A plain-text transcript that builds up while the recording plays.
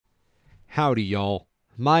Howdy, y'all.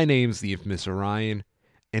 My name's the infamous Orion,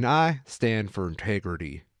 and I stand for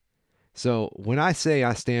integrity. So, when I say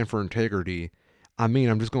I stand for integrity, I mean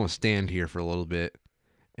I'm just going to stand here for a little bit,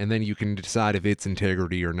 and then you can decide if it's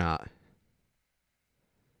integrity or not.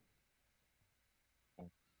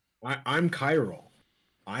 I'm Chiral.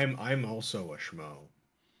 I'm also a schmo.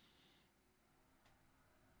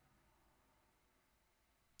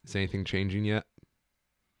 Is anything changing yet?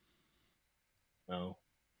 No.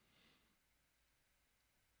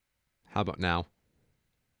 How about now?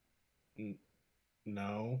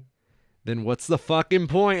 No. Then what's the fucking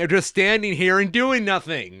point of just standing here and doing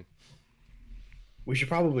nothing? We should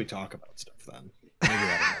probably talk about stuff then. Maybe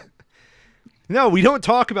that'll help. No, we don't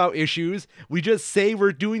talk about issues. We just say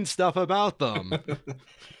we're doing stuff about them.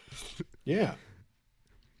 Yeah.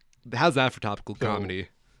 How's that for topical comedy?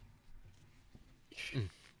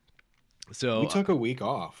 So We took a week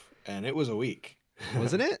off, and it was a week.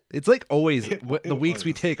 wasn't it? It's like always It the weeks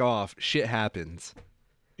we was. take off, shit happens.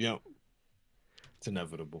 Yep. It's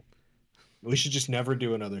inevitable. We should just never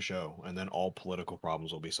do another show, and then all political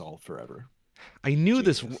problems will be solved forever. I knew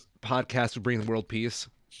this Jesus. podcast would bring world peace.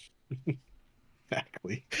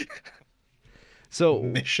 Exactly. So,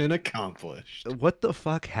 Mission accomplished. what the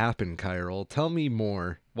fuck happened, Kyril? Tell me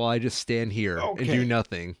more while I just stand here and do Okay.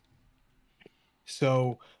 nothing.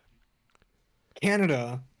 So,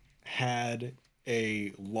 Canada had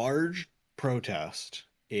a large protest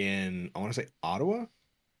in, I want to say Ottawa,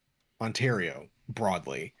 Ontario,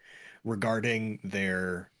 broadly, regarding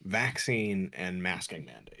their vaccine and masking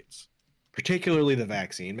mandates, particularly the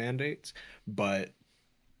vaccine mandates, but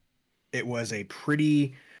it was a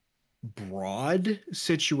pretty broad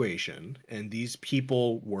situation, and these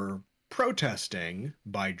people were protesting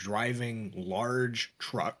by driving large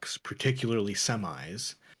trucks, particularly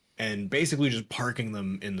semis, and basically just parking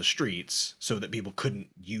them in the streets so that people couldn't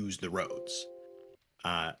use the roads.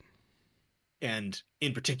 Uh, and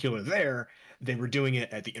in particular, they were doing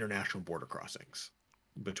it at the international border crossings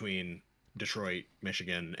between Detroit,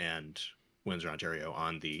 Michigan, and Windsor, Ontario,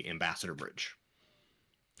 on the Ambassador Bridge.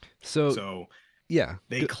 So, So yeah.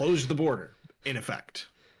 they closed the border, in effect.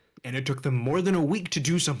 And it took them more than a week to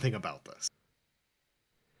do something about this.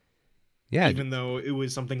 Yeah. Even though it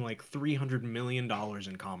was something like $300 million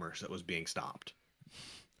in commerce that was being stopped.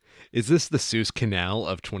 Is this the Seuss Canal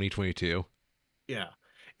of 2022? Yeah.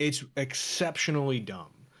 It's exceptionally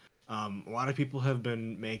dumb. A lot of people have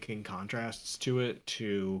been making contrasts to it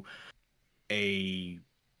to a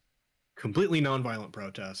completely nonviolent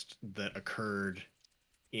protest that occurred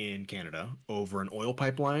in Canada over an oil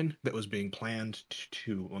pipeline that was being planned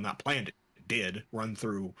to, well, not planned, it did run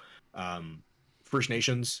through First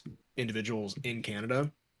Nations individuals in Canada.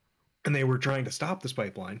 And they were trying to stop this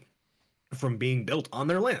pipeline from being built on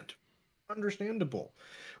their land. Understandable.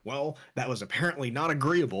 Well, that was apparently not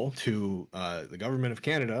agreeable to the government of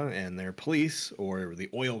Canada and their police or the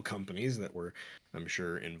oil companies that were, I'm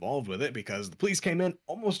sure, involved with it, because the police came in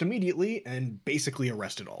almost immediately and basically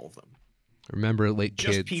arrested all of them. Remember, late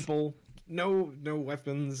Just kids. people, no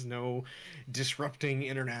weapons, no disrupting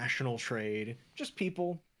international trade, just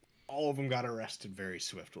people. All of them got arrested very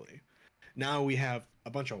swiftly. Now we have a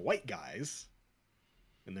bunch of white guys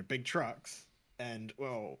in their big trucks, and,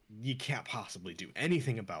 well, you can't possibly do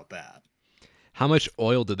anything about that. How much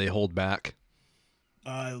oil did they hold back?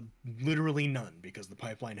 Literally none, because the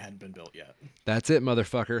pipeline hadn't been built yet. That's it,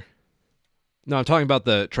 motherfucker. No, I'm talking about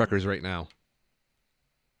the truckers right now.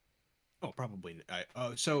 Oh, probably.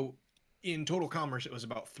 So in total commerce, it was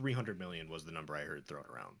about 300 million was the number I heard thrown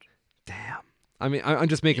around. Damn. I mean, I'm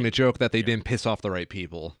just making a joke that they didn't piss off the right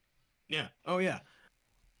people. Yeah. Oh, yeah.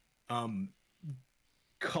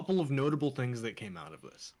 Couple of notable things that came out of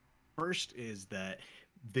this. First is that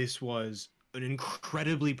this was an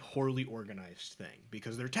incredibly poorly organized thing,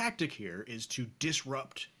 because their tactic here is to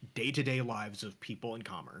disrupt day-to-day lives of people in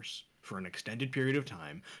commerce for an extended period of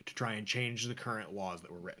time to try and change the current laws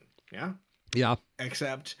that were written. Yeah? Yeah.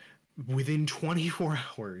 Except within 24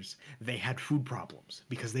 hours, they had food problems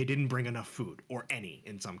because they didn't bring enough food, or any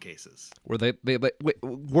in some cases. Were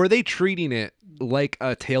were they treating it like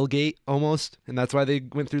a tailgate almost, and that's why they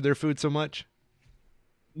went through their food so much?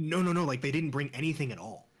 No. Like, they didn't bring anything at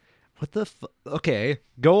all. What the Okay,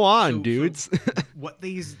 go on, So dudes. what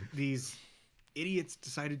these idiots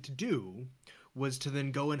decided to do was to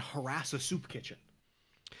then go and harass a soup kitchen,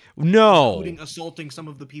 No. including assaulting some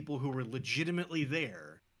of the people who were legitimately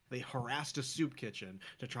there. They harassed a soup kitchen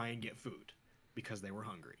to try and get food because they were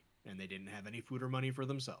hungry and they didn't have any food or money for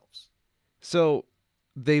themselves. So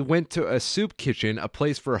they went to a soup kitchen, a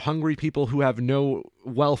place for hungry people who have no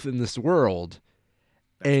wealth in this world,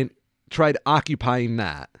 and tried occupying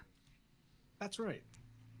that. That's right.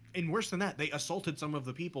 And worse than that, they assaulted some of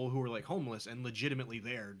the people who were like homeless and legitimately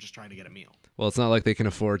there just trying to get a meal. Well, it's not like they can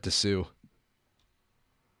afford to sue.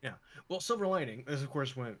 Yeah. Well, Silver Lining, this of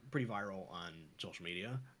course went pretty viral on social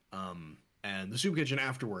media. And the soup kitchen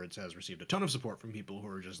afterwards has received a ton of support from people who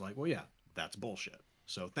are just like, well, yeah, that's bullshit.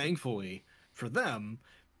 So thankfully for them,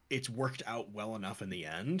 it's worked out well enough in the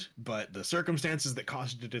end, but the circumstances that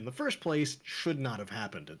caused it in the first place should not have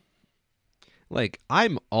happened. Like,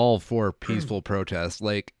 I'm all for peaceful protest,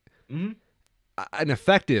 like Mm-hmm. an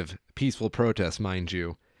effective peaceful protest, mind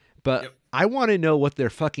you. But Yep. I want to know what their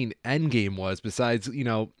fucking end game was besides,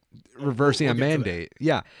 Oh, reversing we'll a get to that. mandate.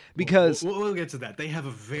 Yeah, We'll, we'll, because we'll get to that. They have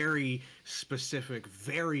a very specific,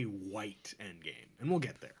 very white end game, and we'll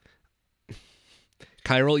get there.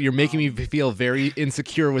 Kyril, you're making me Um, feel very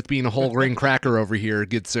insecure with being a whole grain cracker over here,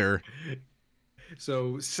 good sir.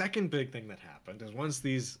 So, second big thing that happened is once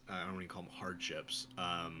these, I don't even call them hardships,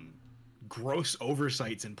 gross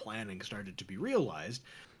oversights in planning started to be realized,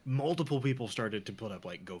 multiple people started to put up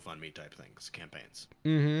like GoFundMe type things, campaigns.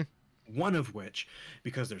 Mm-hmm. One of which,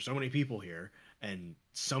 because there's so many people here and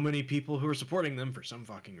so many people who are supporting them for some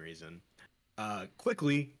fucking reason,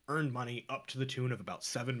 quickly earned money up to the tune of about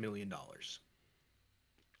 $7 million.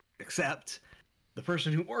 Except the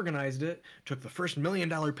person who organized it took the first $1 million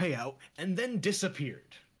payout and then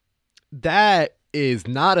disappeared. That is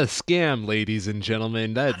not a scam, ladies and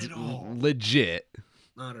gentlemen. Not That's at all. legit.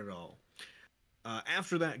 Not at all.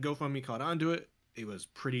 After that, GoFundMe caught on to it. It was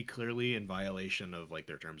pretty clearly in violation of like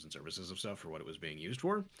their terms and services of stuff for what it was being used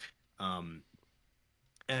for, um,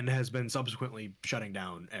 and has been subsequently shutting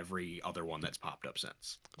down every other one that's popped up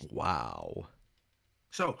since. Wow.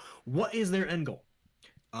 So, what is their end goal?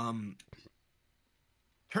 Um,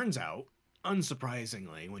 Turns out,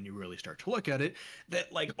 unsurprisingly, when you really start to look at it,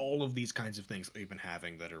 that like all of these kinds of things that we've been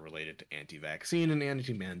having that are related to anti-vaccine and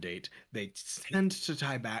anti-mandate, they tend to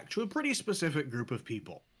tie back to a pretty specific group of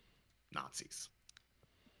people: Nazis.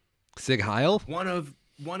 Sig Heil? One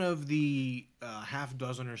of the half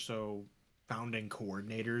dozen or so founding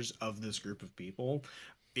coordinators of this group of people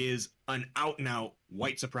is an out and out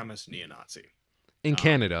white supremacist neo-Nazi. In Um,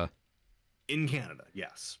 Canada. in Canada,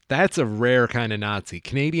 yes. That's a rare kind of Nazi.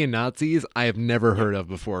 Canadian Nazis, I have never Yep. heard of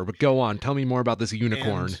before. But go on, tell me more about this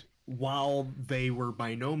unicorn. And while they were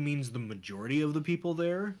by no means the majority of the people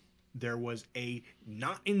there, there was a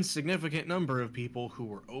not insignificant number of people who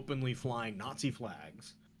were openly flying Nazi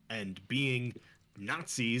flags and being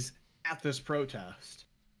Nazis at this protest,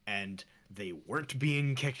 and they weren't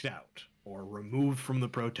being kicked out or removed from the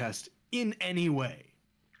protest in any way.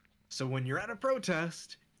 So when you're at a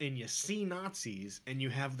protest and you see Nazis and you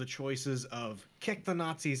have the choices of kick the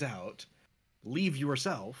Nazis out, leave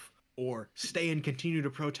yourself, or stay and continue to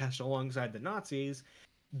protest alongside the Nazis,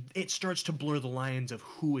 it starts to blur the lines of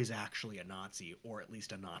who is actually a Nazi or at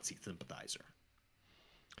least a Nazi sympathizer.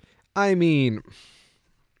 I mean,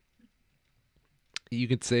 you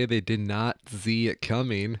could say they did not see it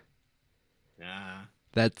coming. Ah,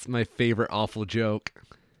 That's my favorite awful joke.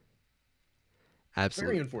 very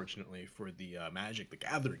Absolutely. unfortunately for the Magic the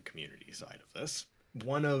Gathering community side of this,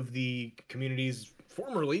 one of the community's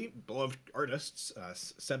formerly beloved artists,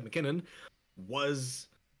 Seb McKinnon, was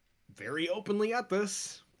very openly at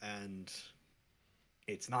this, and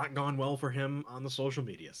it's not gone well for him on the social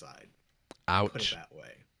media side. Put it Ouch. that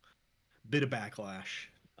way. Bit of backlash.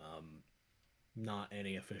 Um, Not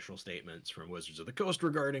any official statements from Wizards of the Coast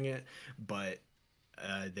regarding it, but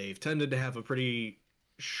they've tended to have a pretty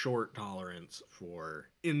short tolerance for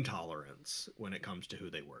intolerance when it comes to who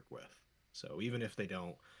they work with. So even if they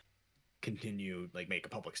don't continue, like make a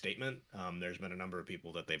public statement, there's been a number of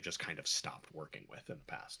people that they've just kind of stopped working with in the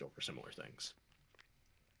past over similar things.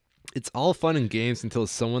 It's all fun and games until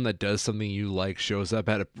someone that does something you like shows up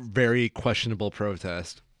at a very questionable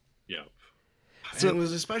protest. Yeah. And it So,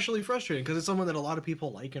 was especially frustrating because it's someone that a lot of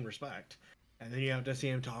people like and respect. And then you have to see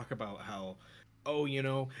him talk about how, oh, we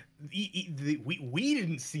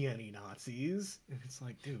didn't see any Nazis. And it's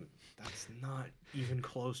like, dude, that's not even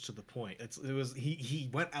close to the point. He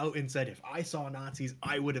went out and said, if I saw Nazis,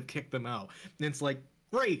 I would have kicked them out. And it's like,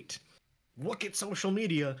 great. Look at social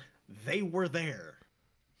media. They were there.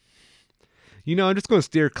 I'm just going to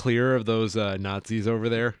steer clear of those Nazis over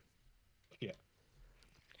there. Yeah.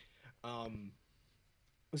 Um,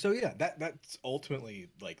 So yeah, that's ultimately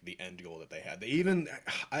like the end goal that they had. They even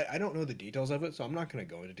I don't know the details of it, so I'm not going to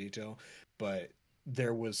go into detail, but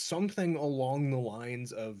there was something along the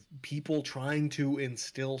lines of people trying to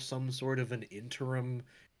instill some sort of an interim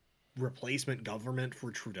replacement government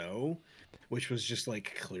for Trudeau, which was just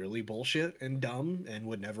like clearly bullshit and dumb and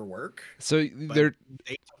would never work. So But they're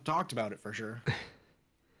they talked about it for sure.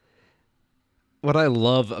 what I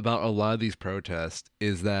love about a lot of these protests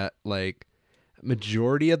is that, like,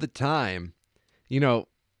 majority of the time, you know,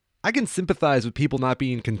 I can sympathize with people not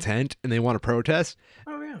being content and they want to protest.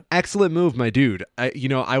 Oh yeah. Excellent move, my dude. I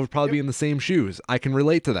would probably be Yep. in the same shoes. I can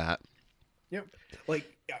relate to that. Yep.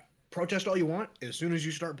 Like, yeah, protest all you want. As soon as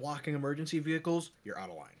you start blocking emergency vehicles, you're out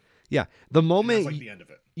of line, Yeah, the and that's moment like the end of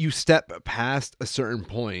it. you step past a certain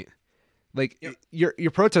point, like Yep.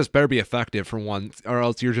 your protest better be effective for once, or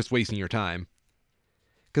else you're just wasting your time.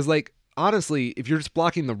 Because, like, honestly, if you're just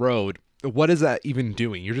blocking the road, what is that even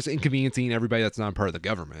doing? You're just inconveniencing everybody that's not part of the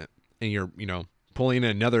government, and you're pulling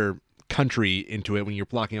another country into it when you're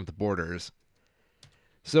blocking up the borders.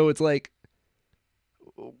 So it's like,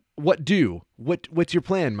 what's your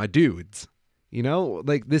plan, my dudes?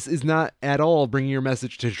 Like, this is not at all bringing your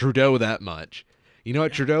message to Trudeau that much. You know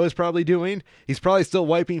what Yeah. Trudeau is probably doing? He's probably still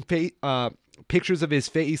wiping pictures of his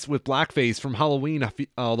face with blackface from Halloween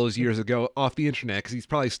all those years ago off the internet because he's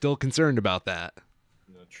probably still concerned about that.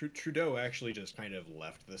 No, Trudeau actually just kind of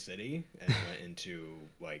left the city and went into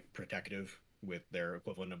like protective with their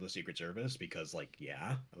equivalent of the Secret Service because, like,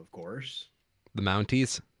 yeah, of course. The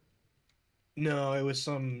Mounties. No, it was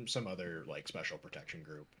some other like special protection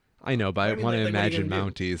group. I know, but But I I mean, want to like, what are you imagine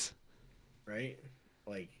gonna do, Mounties. right?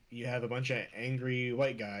 Like, you have a bunch of angry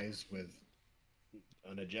white guys with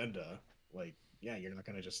an agenda. Like, yeah, you're not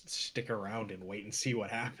gonna just stick around and wait and see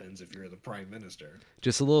what happens if you're the prime minister.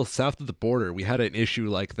 Just a little south of the border, we had an issue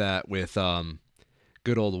like that with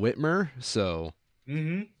good old Whitmer. So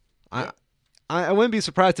Mm-hmm. I Yep. I wouldn't be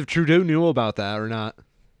surprised if Trudeau knew about that or not,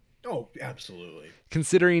 Oh, absolutely. For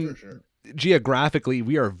considering sure. geographically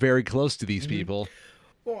we are very close to these Mm-hmm. people.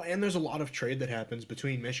 Well, and there's a lot of trade that happens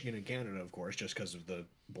between Michigan and Canada, of course, just because of the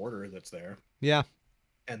border that's there. Yeah,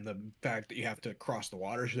 And the fact that you have to cross the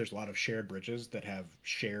water. So there's a lot of shared bridges that have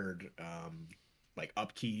shared like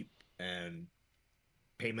upkeep and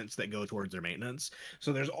payments that go towards their maintenance.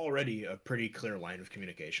 So there's already a pretty clear line of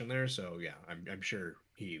communication there. So yeah, I'm sure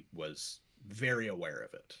he was very aware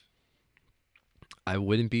of it. I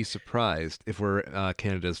wouldn't be surprised if we're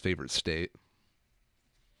Canada's favorite state.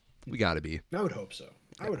 We got to be. I would hope so.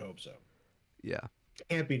 I Yeah. would hope so. Yeah.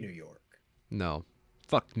 Can't be New York. No.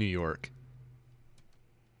 Fuck New York.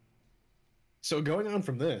 So going on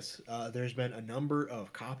from this, there's been a number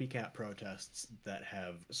of copycat protests that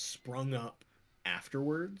have sprung up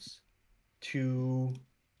afterwards to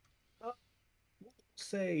uh,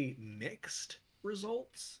 say mixed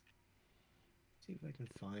results. Let's see if I can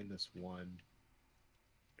find this one.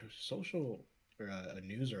 There's social or a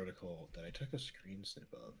news article that I took a screen snip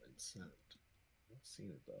of and sent. I haven't seen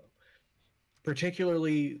it though.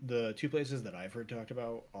 Particularly, the two places that I've heard talked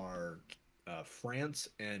about are France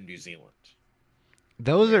and New Zealand,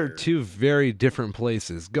 Those are where two very different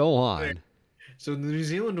places. Go on. so the New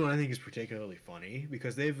Zealand one I think is particularly funny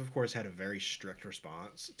because they've of course had a very strict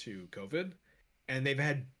response to COVID, and they've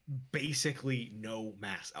had basically no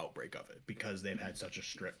mass outbreak of it because they've had such a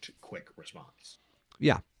strict, quick response.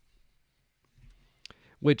 Yeah.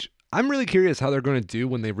 Which I'm really curious how they're going to do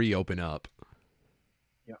when they reopen up.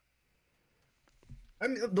 Yeah, I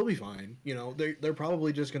mean they'll be fine. You know, they're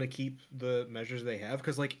probably just going to keep the measures they have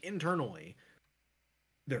because like internally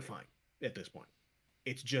they're fine at this point.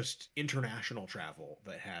 It's just international travel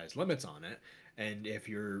that has limits on it. And if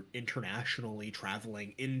you're internationally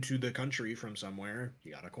traveling into the country from somewhere,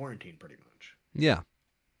 you got to quarantine pretty much. Yeah.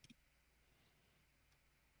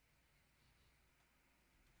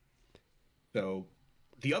 So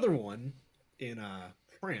the other one in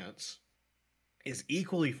France is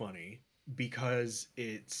equally funny because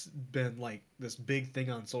it's been like this big thing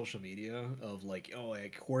on social media of like, oh,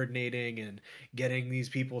 like coordinating and getting these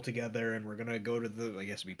people together, and we're gonna go to the, I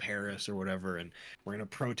guess it'd be Paris or whatever, and we're gonna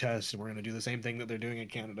protest and we're gonna do the same thing that they're doing in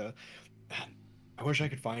Canada. I wish I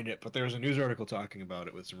could find it, but there was a news article talking about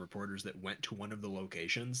it with some reporters that went to one of the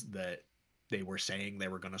locations that they were saying they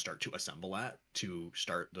were going to start to assemble at to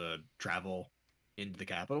start the travel into the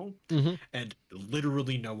capital, Mm-hmm. and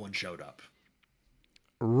literally no one showed up.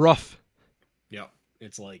 Rough. Yep.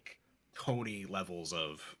 It's like Tony levels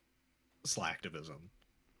of slacktivism.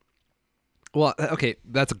 Well, okay,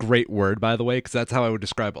 that's a great word, by the way, because that's how I would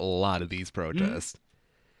describe a lot of these Mm-hmm. protests. Oh,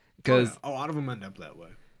 yeah. Because A lot of them end up that way.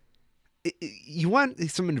 you want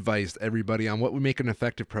some advice, everybody, on what would make an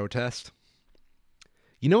effective protest?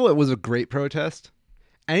 You know what was a great protest?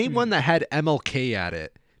 Anyone Hmm. that had MLK at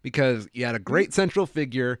it, because you had a great central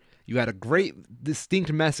figure, you had a great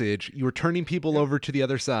distinct message, you were turning people Yep. over to the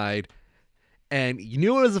other side, and you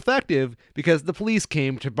knew it was effective because the police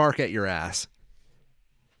came to bark at your ass.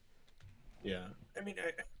 Yeah. I mean,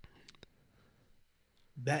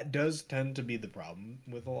 that does tend to be the problem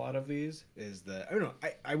with a lot of these is that I don't know,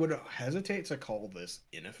 I would hesitate to call this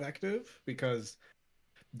ineffective because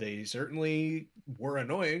they certainly were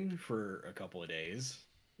annoying for a couple of days,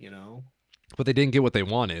 you know. But they didn't get what they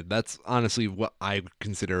wanted. That's honestly what I would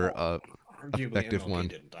consider Well, a arguably effective MLB one.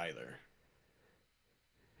 didn't either.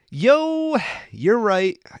 Yo, you're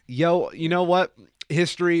right. Yo, you know Yeah. what?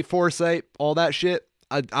 History, foresight, all that shit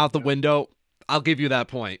out the Yep. window. I'll give you that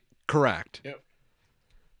point. Correct. Yep.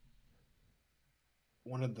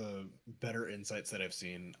 One of the better insights that I've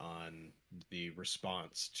seen on the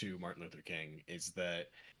response to Martin Luther King is that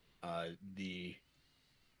the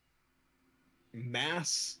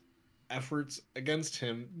mass efforts against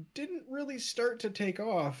him didn't really start to take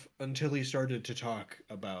off until he started to talk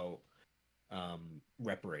about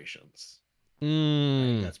reparations. I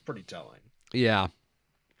think Mm, that's pretty telling. yeah.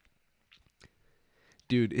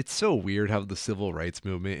 Dude, it's so weird how the civil rights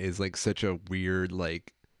movement is like such a weird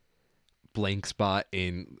like blank spot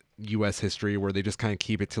in US history where they just kind of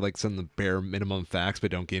keep it to like some of the bare minimum facts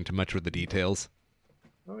but don't get into much with the details.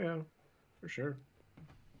 Oh yeah, for sure.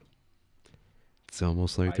 It's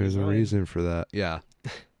almost like By there's a design. reason for that. Yeah.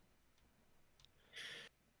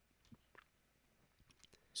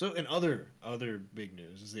 So, in other big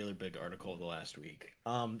news, is the other big article of the last week.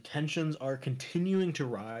 Tensions are continuing to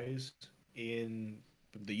rise in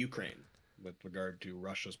the Ukraine with regard to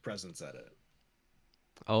Russia's presence at it.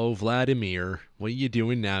 Oh, Vladimir, what are you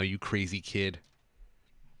doing now, you crazy kid?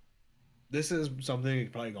 This is something we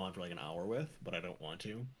could probably go on for like an hour with, but I don't want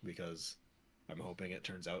to because I'm hoping it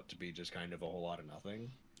turns out to be just kind of a whole lot of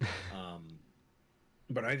nothing. Um,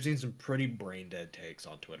 but I've seen some pretty brain dead takes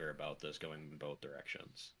on Twitter about this going in both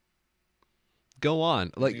directions. Go on.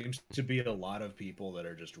 There Like, seems to be a lot of people that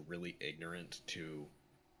are just really ignorant to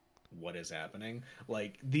what is happening.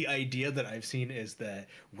 Like the idea that I've seen is that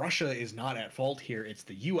Russia is not at fault here; it's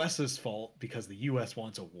the U.S.'s fault because the U.S.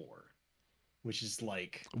 wants a war, which is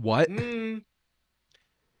like, what? hmm,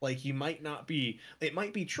 like you might not be. It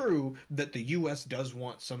might be true that the U.S. does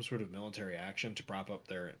want some sort of military action to prop up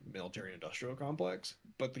their military-industrial complex,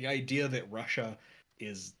 but the idea that Russia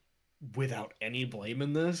is without any blame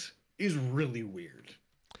in this is really weird.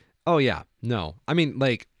 Oh, yeah. No. I mean,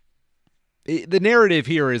 like, the narrative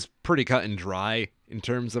here is pretty cut and dry in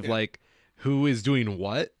terms of, Yeah. like, who is doing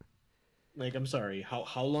what. Like, I'm sorry,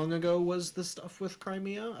 how long ago was the stuff with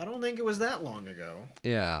Crimea? I don't think it was that long ago.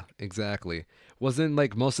 Yeah, exactly. Wasn't,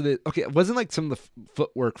 like, most of it. Okay, wasn't, like, some of the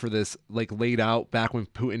footwork for this, like, laid out back when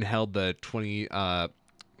Putin held the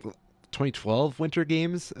 2012 Winter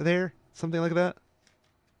Games there? Something like that?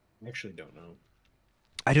 I actually don't know.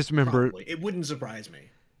 I just remember. Probably. It wouldn't surprise me.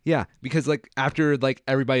 Yeah, because, like, after, like,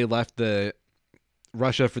 everybody left the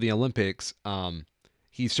Russia for the Olympics,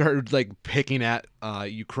 he started like picking at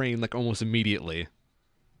Ukraine like almost immediately,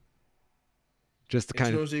 just to It's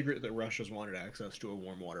kind of. no secret that Russia's wanted access to a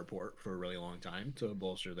warm water port for a really long time to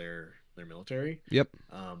bolster their military. Yep.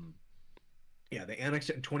 Um, yeah, they annexed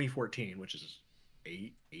it in 2014, which is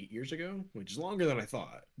eight years ago, which is longer than I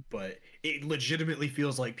thought. But it legitimately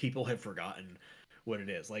feels like people have forgotten what it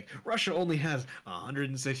is. Like Russia only has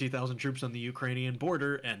 160,000 troops on the Ukrainian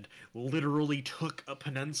border and literally took a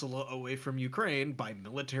peninsula away from Ukraine by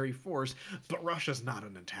military force, but Russia's not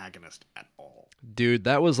an antagonist at all. Dude,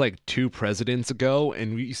 that was like 2 presidents ago,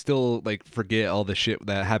 and we still like forget all the shit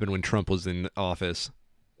that happened when Trump was in office.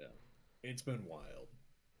 Yeah. It's been wild.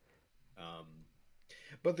 Um,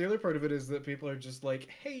 but the other part of it is that people are just like,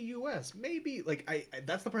 "Hey, U.S., maybe like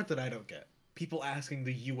that's the part that I don't get. People asking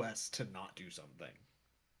the U.S. to not do something.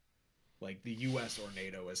 Like the U.S. or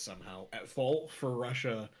NATO is somehow at fault for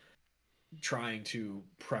Russia trying to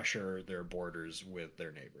pressure their borders with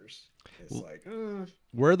their neighbors. It's like,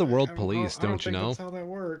 We're the I world don't know. police, I don't don't you think know? that's how that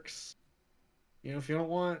works. You know, if you don't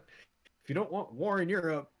want war in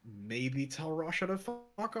Europe, maybe tell Russia to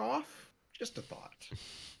fuck off. Just a thought.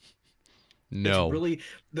 It's No. really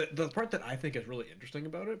the part that I think is really interesting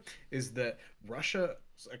about it is that Russia's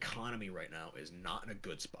economy right now is not in a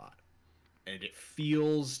good spot. And it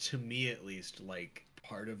feels to me at least like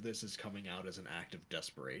part of this is coming out as an act of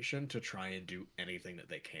desperation to try and do anything that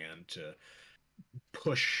they can to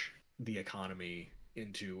push the economy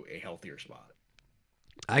into a healthier spot.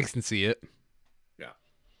 I can see it. Yeah.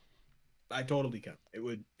 I totally can.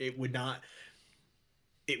 It would not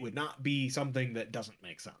be something that doesn't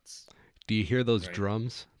make sense. Do you hear those Right?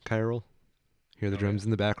 drums, Kyril? Hear the Oh yeah. drums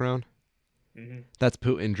in the background? Mm-hmm. That's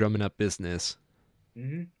Putin drumming up business.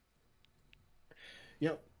 Mm-hmm.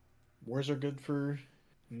 Yep. Wars are good for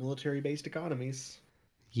military based economies.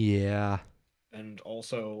 Yeah. And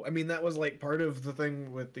also, I mean, that was like part of the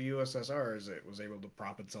thing with the USSR is it was able to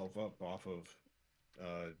prop itself up off of.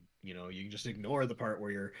 You can just ignore the part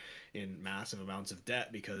where you're in massive amounts of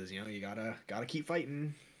debt because you gotta keep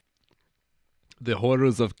fighting. The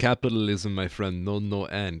horrors of capitalism, my friend, know no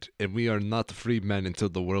end, and we are not free men until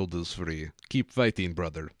the world is free. Keep fighting,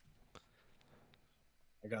 brother.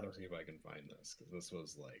 I gotta see if I can find this because this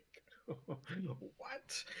was like,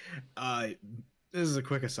 what? This is a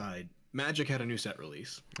quick aside. Magic had a new set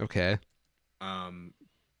release. Okay. Um,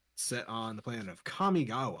 Set on the planet of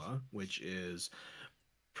Kamigawa, which is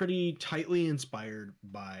pretty tightly inspired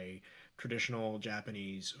by traditional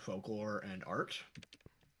Japanese folklore and art.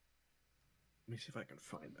 Let me see if I can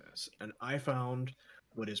find this. And I found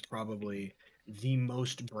what is probably the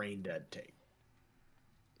most brain dead take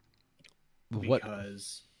What?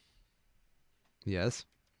 because Yes.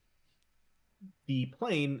 the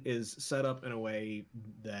plane is set up in a way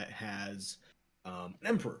that has an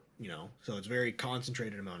emperor, so it's very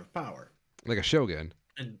concentrated amount of power. Like a shogun.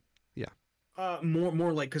 And Yeah.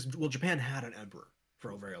 more like because Japan had an emperor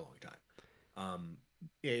for a very long time, um,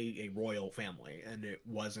 a royal family, and it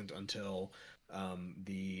wasn't until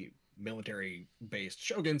the military-based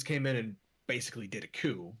shoguns came in and basically did a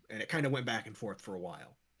coup, and it kind of went back and forth for a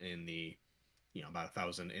while in the about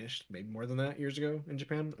 1,000-ish, maybe more than that, years ago in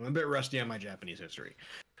Japan. I'm a bit rusty on my Japanese history.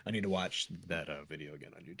 I need to watch that video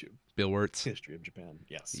again on YouTube. Bill Wirtz. History of Japan,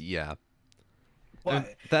 yes. Yeah. And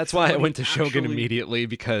But that's why I went to somebody Shogun actually, immediately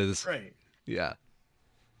because, right, yeah.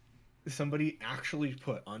 somebody actually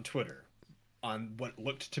put on Twitter, on what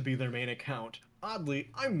looked to be their main account, oddly,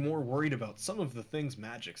 I'm more worried about some of the things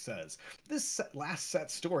Magic says. Last set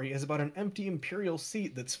story is about an empty imperial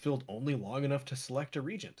seat that's filled only long enough to select a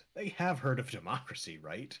regent. They have heard of democracy,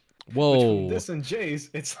 right? Which from Whoa. this and Jay's,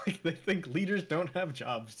 it's like they think leaders don't have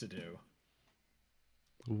jobs to do.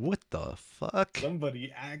 What the fuck?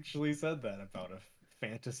 Somebody actually said that about a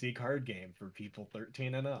fantasy card game for people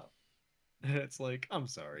 13 and up. And it's like, I'm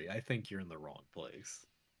sorry, I think you're in the wrong place.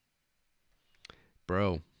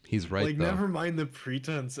 Bro, he's right Like, though. never mind the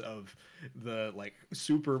pretense of the like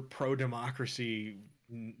super pro democracy,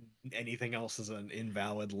 anything else is an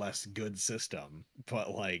invalid, less good system,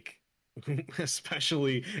 but like,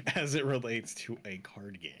 especially as it relates to a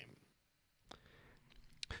card game.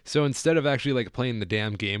 So instead of actually like playing the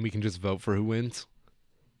damn game, we can just vote for who wins.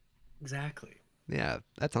 Exactly. Yeah,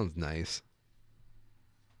 that sounds nice.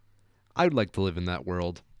 I would like to live in that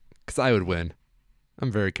world because I would win.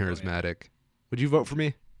 I'm very Oh, yeah. charismatic. Would you vote for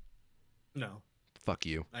me? No, Fuck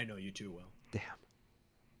you. I know you too well. Damn.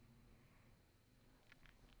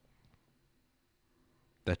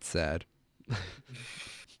 That's sad.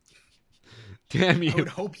 Damn I would you.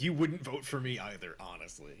 hope you wouldn't vote for me either,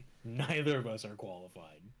 honestly. Neither of us are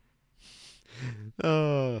qualified.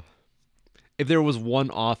 Uh, if there was one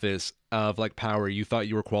office of like power you thought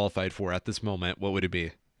you were qualified for at this moment, what would it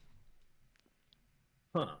be?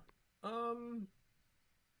 Huh. I'm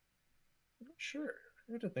not sure.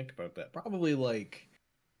 I have to think about that. Probably like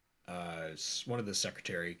one of the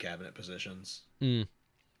secretary cabinet positions. Hmm.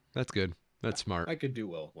 That's good. That's smart. I could do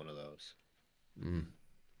well with one of those. Mm.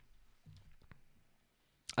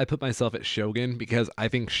 I put myself at Shogun because I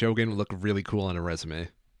think Shogun would look really cool on a resume.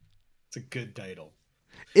 It's a good title.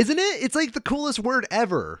 Isn't it? It's like the coolest word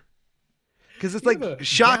ever. Because it's You like have a gap in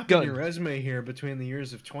shotgun. your resume here between the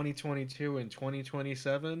years of 2022 and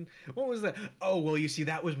 2027. What was that? Oh, well, you see,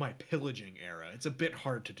 that was my pillaging era. It's a bit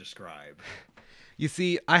hard to describe. You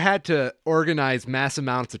see, I had to organize mass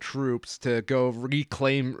amounts of troops to go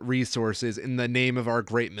reclaim resources in the name of our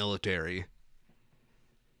great military.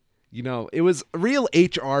 You know, it was a real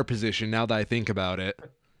HR position now that I think about it.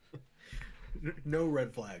 No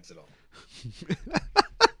red flags at all.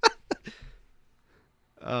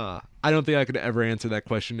 I don't think I could ever answer that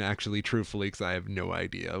question actually truthfully because I have no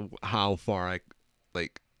idea how far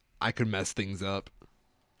I could mess things up.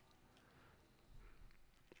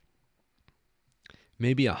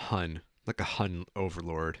 Maybe a Hun, like a Hun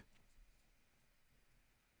overlord.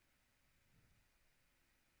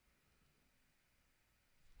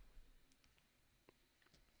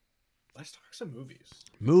 Let's talk some movies.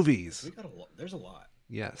 Movies. We got a lot. There's a lot.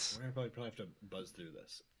 Yes. We're gonna probably have to buzz through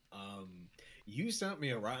this. You sent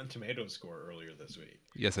me a Rotten Tomatoes score earlier this week.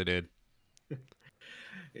 Yes, I did.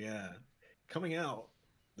 Yeah,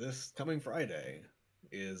 this coming Friday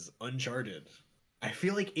is Uncharted. I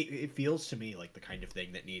feel like it feels to me like the kind of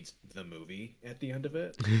thing that needs the movie at the end of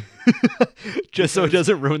it. Just so it Because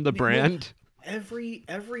doesn't ruin the brand. every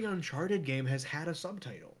Uncharted game has had a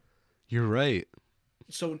subtitle. You're right.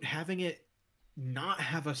 So having it not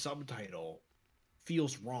have a subtitle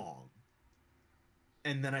feels wrong.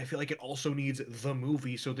 And then I feel like it also needs the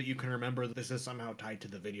movie so that you can remember that this is somehow tied to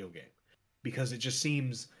the video game. Because it just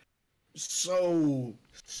seems so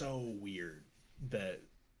weird that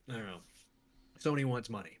I don't know. Sony wants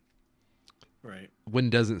money, right? When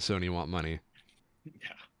doesn't Sony want money?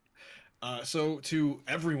 Yeah. So to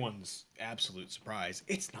everyone's absolute surprise,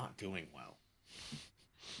 it's not doing well.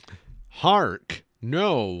 Hark!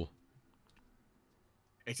 No.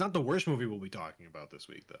 It's not the worst movie we'll be talking about this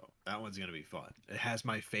week, though. That one's gonna be fun. It has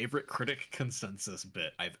my favorite critic consensus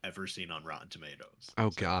bit I've ever seen on Rotten Tomatoes, Oh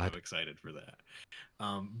so I'm God. excited for that.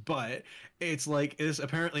 But it's like is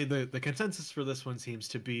apparently the consensus for this one seems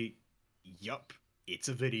to be, yup, it's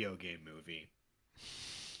a video game movie.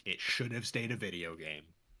 It should have stayed a video game.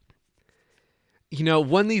 You know,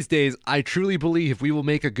 one of these days, I truly believe we will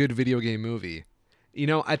make a good video game movie. You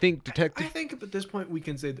know, I think I Detective. think at this point we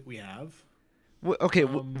can say that we have. Okay,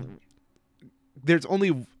 Um, there's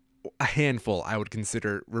only a handful I would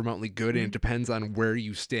consider remotely good, and it mhm. depends on where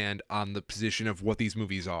you stand on the position of what these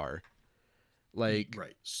movies are. Like,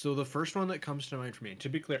 Right. So the first one that comes to mind for me, and to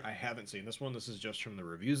be clear, I haven't seen this one. This is just from the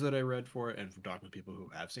reviews that I read for it and from talking to people who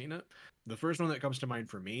have seen it. The first one that comes to mind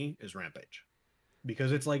for me is Rampage.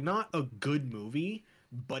 Because it's like not a good movie,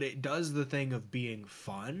 but it does the thing of being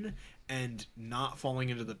fun and not falling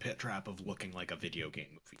into the pit trap of looking like a video game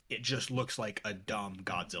movie. It just looks like a dumb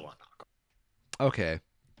Godzilla knockoff. okay,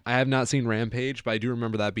 I have not seen Rampage, but I do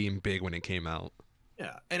remember that being big when it came out.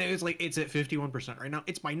 Yeah, and it was like it's at 51% right now.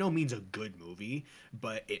 It's by no means a good movie,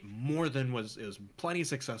 but it more than was it was plenty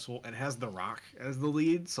successful and has The Rock as the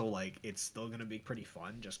lead, so like it's still gonna be pretty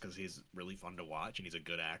fun just because he's really fun to watch and he's a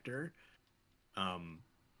good actor. Um,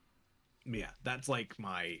 yeah, that's like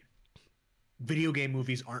my video game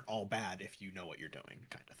movies aren't all bad if you know what you're doing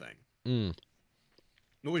kind of thing. Mm.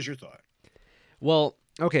 What was your thought? Well,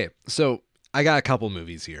 okay, so I got a couple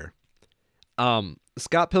movies here.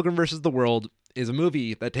 Scott Pilgrim versus the World is a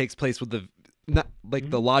movie that takes place with the not like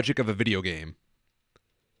the Mm-hmm. logic of a video game.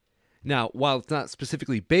 Now, while it's not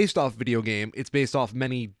specifically based off video game, it's based off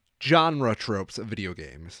many genre tropes of video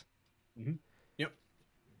games. Mm-hmm. Yep.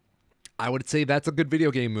 I would say that's a good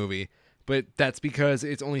video game movie, but that's because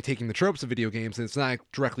it's only taking the tropes of video games and it's not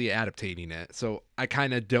directly adaptating it. So I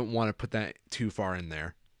kind of don't want to put that too far in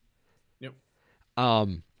there. Yep.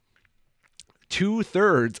 Um,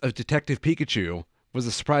 2/3 of Detective Pikachu was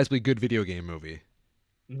a surprisingly good video game movie,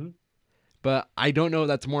 Mm-hmm. but I don't know if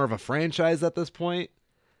that's more of a franchise at this point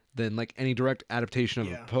than like any direct adaptation of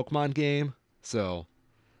a Yeah. Pokemon game. So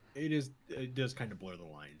It is. It does kind of blur the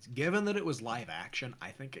lines. Given that it was live action,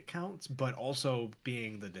 I think it counts. But also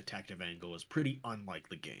being the detective angle is pretty unlike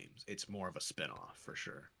the games. It's more of a spin-off for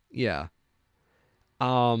sure. yeah.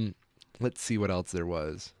 Um, let's see what else there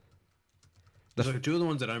was. The So two of the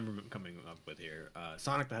ones that I'm coming up with here,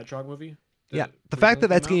 Sonic the Hedgehog movie Yeah, that the fact recently that came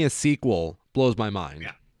that's out. getting a sequel blows my mind.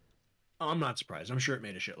 Yeah, I'm not surprised. I'm sure it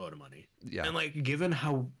made a shitload of money. Yeah. And like, given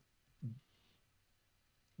how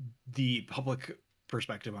the public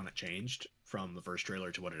perspective on it changed from the first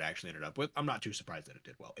trailer to what it actually ended up with, I'm not too surprised that it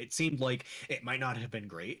did well. It seemed like it might not have been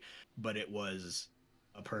great, but it was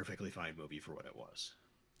a perfectly fine movie for what it was.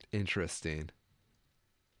 Interesting.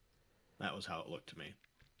 That was how it looked to me.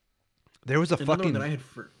 There was a Another one that fucking I had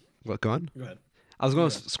for. what gone? Go ahead. I was Go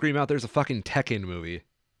going ahead. to scream out there's a fucking Tekken movie.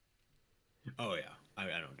 Oh yeah, I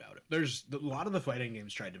don't doubt it. There's a lot of the fighting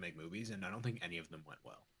games tried to make movies, and I don't think any of them went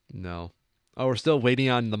well. No. Oh, we're still waiting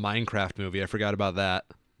on the Minecraft movie. I forgot about that.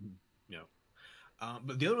 No.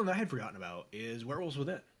 But the other one that I had forgotten about is Werewolves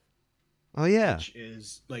Within, Oh yeah. which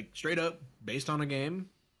is like straight up based on a game.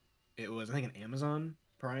 It was I think an Amazon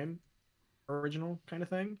Prime original kind of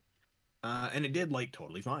thing, and it did like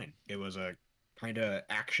totally fine. It was a kind of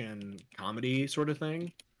action comedy sort of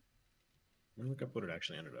thing. Let me look up what it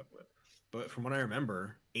actually ended up with. But from what I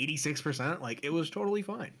remember, 86%, like it was totally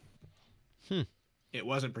fine. Hmm. It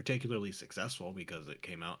wasn't particularly successful because it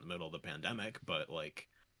came out in the middle of the pandemic, but like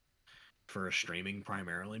for a streaming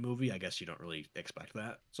primarily movie, I guess you don't really expect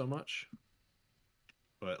that so much.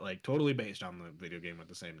 But like totally based on the video game with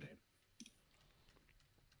the same name.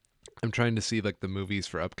 I'm trying to see like the movies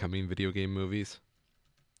for upcoming video game movies.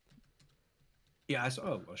 Yeah, I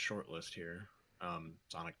saw a short list here.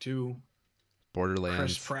 Sonic 2, Chris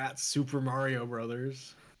Borderlands. Pratt's Super Mario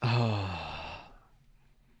Brothers. Oh.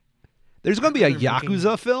 There's going to be a Apparently they're making.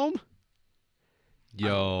 Yakuza film? I would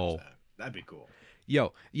watch Yo. that. That'd be cool.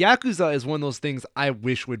 Yo, Yakuza is one of those things I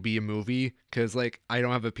wish would be a movie cuz like I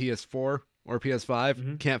don't have a PS4 or PS5,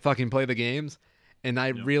 Mm-hmm. can't fucking play the games, and I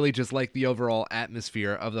Yep. really just like the overall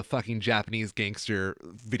atmosphere of the fucking Japanese gangster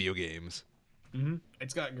video games. Mm-hmm.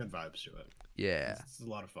 It's got good vibes to it. Yeah. It's a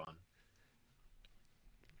lot of fun.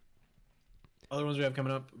 Other ones we have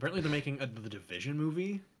coming up. Apparently, they're making the Division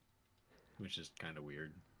movie, which is kind of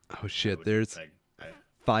weird. Oh I shit, wouldn't there's peg.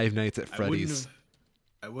 Five Nights at I wouldn't Freddy's. have.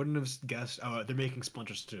 I wouldn't have guessed. Oh, they're making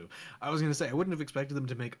Splinter too. I was gonna say I wouldn't have expected them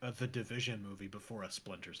to make a The Division movie before a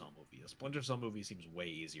Splinter Cell movie. A Splinter Cell movie seems way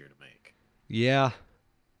easier to make. Yeah,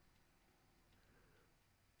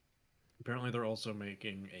 Apparently, they're also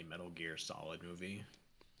making a Metal Gear Solid movie.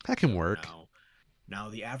 that can So work. now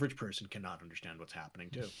the average person cannot understand what's happening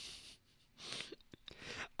too.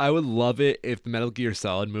 I would love it if the Metal Gear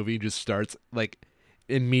Solid movie just starts like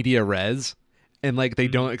in media res and like they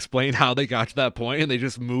don't explain how they got to that point and they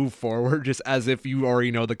just move forward just as if you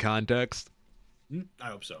already know the context. I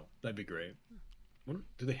hope so. That'd be great.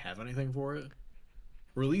 Do they have anything for it?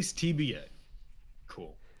 Release TBA.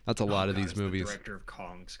 Cool. That's a lot of God, these it's the movies. director of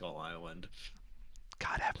Kong Skull Island.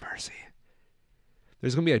 God have mercy.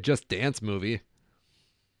 There's going to be a Just Dance movie.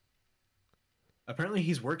 Apparently,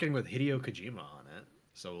 he's working with Hideo Kojima on it.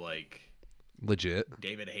 So, like, Legit.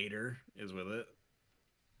 David Hayter is with it.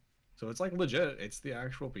 So it's like legit. It's the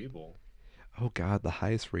actual people. Oh god, the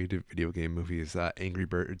highest rated video game movie is Angry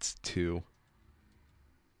Birds 2.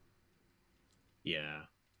 Yeah.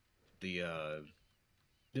 The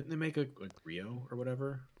didn't they make a Rio or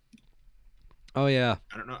whatever? Oh yeah.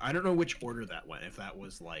 I don't know which order that went. If that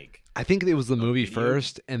was like I think it was the movie video?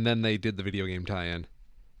 first and then they did the video game tie-in.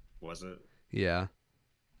 Was it? Yeah.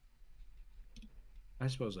 I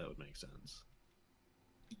suppose that would make sense.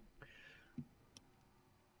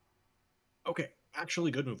 Okay,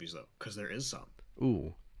 actually good movies though, because there is some.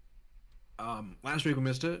 Ooh. Last week we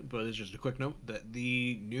missed it, but it's just a quick note that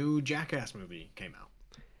the new Jackass movie came out.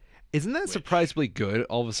 Isn't that surprisingly good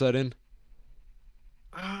all of a sudden?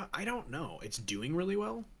 I don't know. It's doing really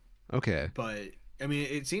well, Okay. but I mean,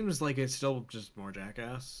 it seems like it's still just more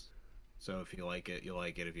Jackass. So if you like it, you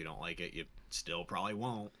like it. If you don't like it, you still probably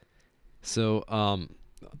won't. So,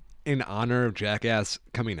 in honor of Jackass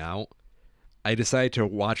coming out, I decided to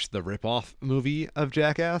watch the ripoff movie of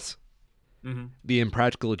Jackass, the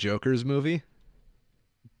Impractical Jokers movie.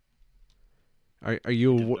 Are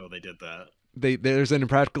you? I didn't know they did that. There's an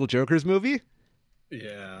Impractical Jokers movie.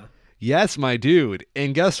 Yeah. Yes, my dude.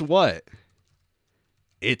 And guess what?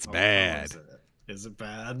 It's bad. Is it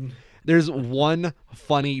bad? There's one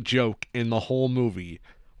funny joke in the whole movie.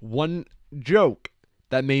 One joke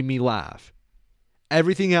that made me laugh.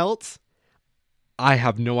 Everything else, I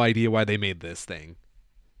have no idea why they made this thing.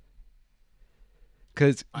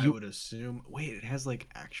 Because I would assume. Wait, it has like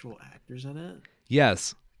actual actors in it?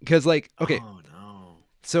 yes, because like okay, Oh no.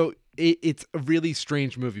 so it's a really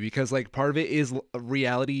strange movie because like part of it is a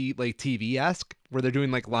reality like TV-esque where they're doing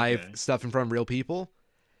like live stuff in front of real people,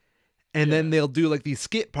 and then they'll do like these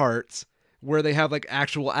skit parts where they have like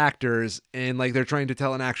actual actors and like they're trying to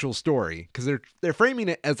tell an actual story because they're framing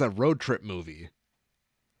it as a road trip movie.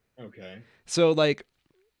 Okay. So like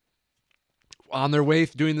on their way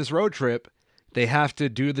doing this road trip, they have to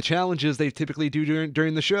do the challenges they typically do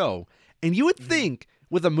during the show. And you would think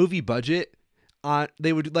with a movie budget,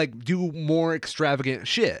 they would like do more extravagant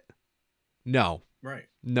shit. No. Right.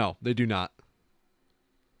 No, they do not.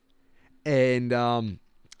 And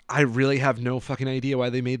I really have no fucking idea why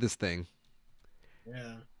they made this thing.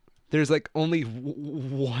 Yeah. There's like only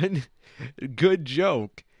one good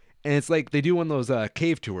joke, and it's like they do one of those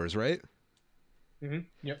cave tours, right?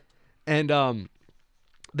 Yep. And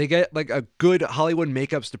they get like a good Hollywood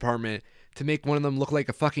makeups department to make one of them look like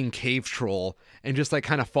a fucking cave troll and just like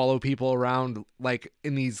kind of follow people around like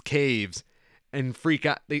in these caves and freak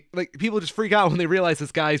out. People just freak out when they realize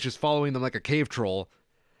this guy's just following them like a cave troll.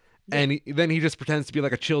 Yeah. And then he just pretends to be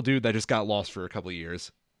like a chill dude that just got lost for a couple of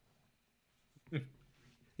years.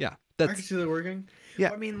 Yeah, I can see that working. Yeah,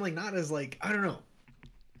 I mean, like not as like I don't know,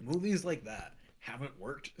 movies like that haven't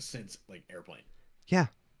worked since like Airplane. Yeah,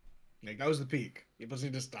 like that was the peak. You just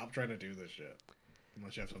need to stop trying to do this shit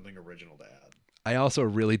unless you have something original to add. I also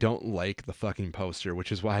really don't like the fucking poster,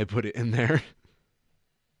 which is why I put it in there.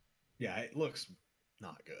 Yeah, it looks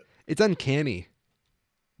not good. It's uncanny.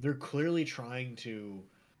 They're clearly trying to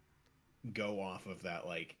go off of that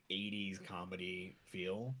like 80s comedy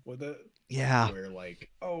feel with it. Yeah. Where like,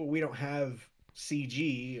 oh, we don't have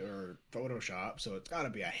CG or Photoshop, so it's got to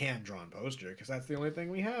be a hand-drawn poster because that's the only thing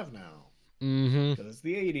we have now. Mm-hmm. Because it's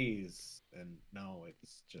the 80s. And no,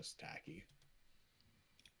 it's just tacky.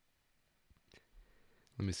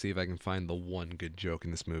 Let me see if I can find the one good joke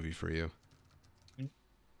in this movie for you.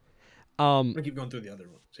 I'm gonna keep going through the other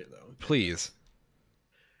ones here, though. Please.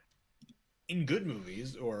 In good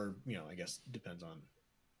movies, or, you know, I guess depends on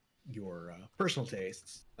your personal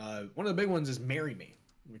tastes. One of the big ones is Marry Me.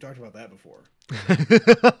 We talked about that before.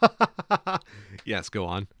 Yes, go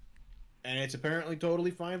on. And it's apparently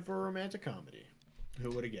totally fine for a romantic comedy.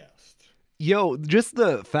 Who would have guessed? Yo, just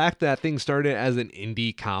the fact that thing started as an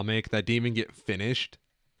indie comic that didn't even get finished,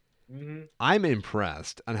 Mm-hmm. I'm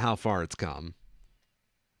impressed on how far it's come.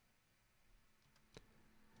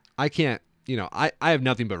 I can't, I have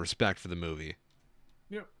nothing but respect for the movie,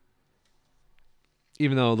 Yep.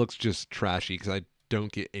 even though it looks just trashy because I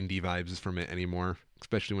don't get indie vibes from it anymore,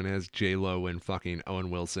 especially when it has J Lo and fucking Owen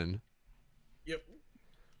Wilson. Yep.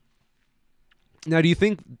 Now, do you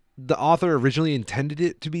think the author originally intended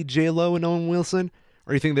it to be J Lo and Owen Wilson,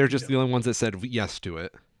 or do you think they're just No. the only ones that said yes to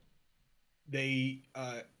it? They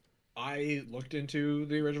I looked into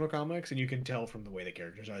the original comics and you can tell from the way the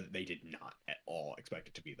characters are that they did not at all expect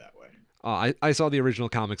it to be that way. I saw the original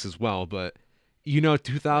comics as well, but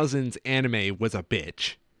 2000s anime was a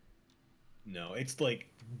bitch. No, it's like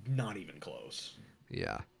not even close.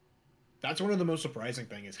 Yeah, That's one of the most surprising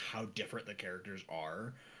thing is how different the characters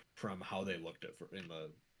are from how they looked at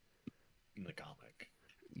in the comic.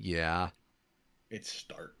 yeah. It's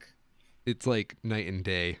stark. It's like night and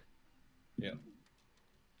day. Yeah.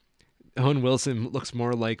 Owen Wilson looks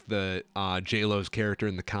more like the J Lo's character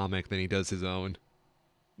in the comic than he does his own.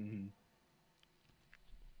 Hmm.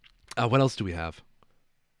 What else do we have?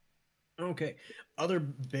 Okay. Other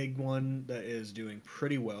big one that is doing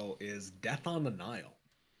pretty well is Death on the Nile.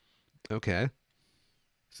 Okay,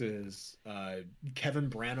 This is Kevin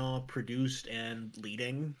Branagh produced and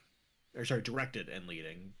leading, or sorry, directed and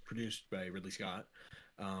leading, produced by Ridley Scott,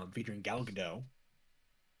 featuring Gal Gadot.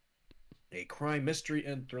 A crime, mystery,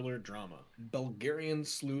 and thriller drama. Bulgarian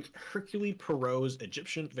sleuth Hercule Poirot's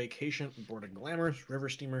Egyptian vacation aboard a glamorous river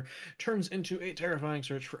steamer turns into a terrifying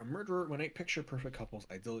search for a murderer when a picture-perfect couple's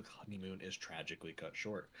idyllic honeymoon is tragically cut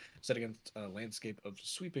short. Set against a landscape of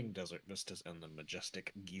sweeping desert vistas and the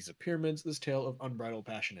majestic Giza pyramids, this tale of unbridled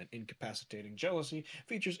passion and incapacitating jealousy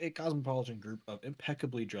features a cosmopolitan group of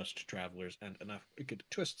impeccably dressed travelers and enough wicked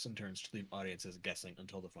twists and turns to leave audiences guessing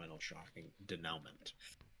until the final shocking denouement.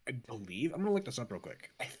 I believe I'm gonna look this up real quick.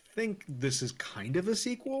 I think this is kind of a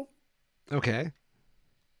sequel. okay.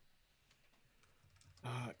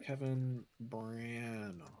 Kevin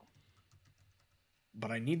Branagh, but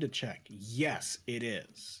I need to check. Yes, it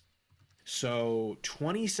is. So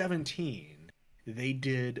 2017, they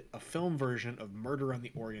did a film version of Murder on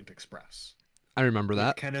the Orient Express I remember with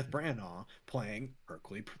that. Kenneth Branagh playing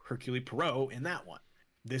Hercule Poirot in that one.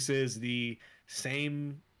 This is the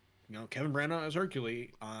same, Kevin Branagh as Hercule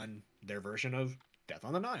on their version of Death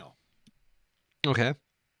on the Nile. Okay,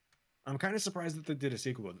 I'm kind of surprised that they did a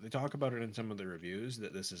sequel. They talk about it in some of the reviews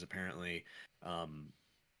that this is apparently um,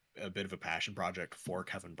 a bit of a passion project for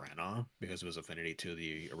Kevin Branagh because of his affinity to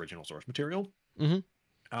the original source material.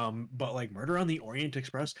 mm-hmm. But like Murder on the Orient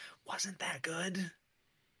Express wasn't that good.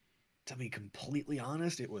 To be completely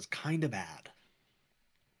honest, it was kind of bad.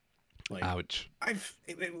 Like Ouch.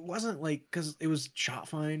 it wasn't like because it was shot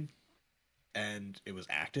fine and it was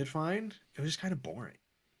acted fine. It was just kind of boring.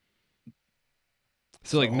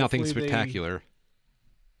 So So like nothing hopefully they spectacular.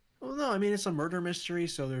 Well, no, I mean it's a murder mystery,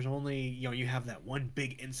 so there's only you have that one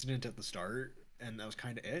big incident at the start, and that was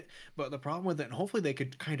kind of it. But the problem with it, and hopefully they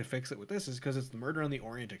could kind of fix it with this, is because it's the Murder on the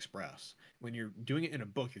Orient Express. When you're doing it in a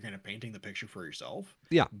book, you're kind of painting the picture for yourself.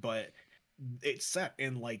 Yeah. But it's set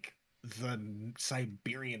in like the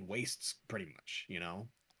Siberian wastes, pretty much. It's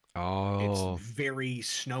Oh, very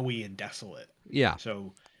snowy and desolate, yeah.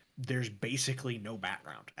 so there's basically no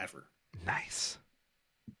background ever. Nice.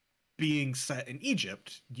 Being set in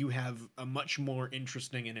Egypt, you have a much more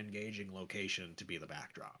interesting and engaging location to be the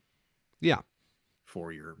backdrop Yeah.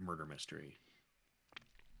 for your murder mystery.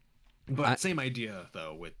 I But same idea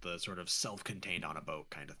though, with the sort of self-contained on a boat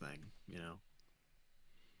kind of thing,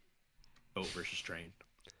 boat versus train.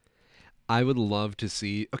 I would love to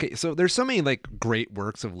see. Okay, so there's so many like great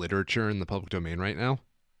works of literature in the public domain right now.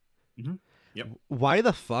 Mm-hmm. Yep. Why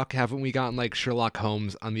the fuck haven't we gotten like Sherlock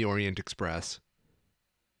Holmes on the Orient Express?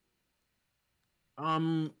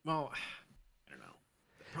 Well, I don't know.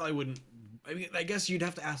 Probably wouldn't. I mean, I guess you'd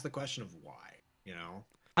have to ask the question of why.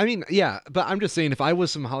 I mean, yeah, but I'm just saying if I was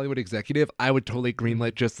some Hollywood executive, I would totally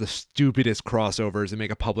greenlight just the stupidest crossovers and make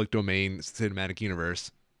a public domain cinematic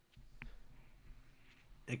universe.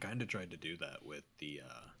 They kind of tried to do that with the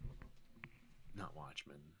not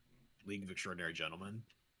Watchmen, League of Extraordinary Gentlemen.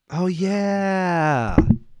 Oh yeah.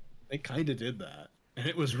 They kind of did that, and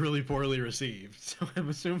it was really poorly received. So I'm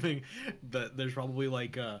assuming that there's probably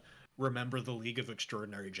like a "Remember the League of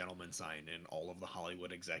Extraordinary Gentlemen" sign in all of the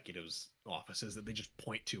Hollywood executives' offices that they just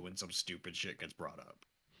point to when some stupid shit gets brought up.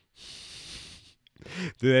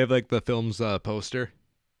 Do they have like the film's poster?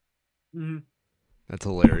 Mm-hmm. That's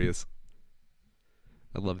hilarious.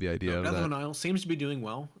 I love the idea So, of Death on that. the Nile seems to be doing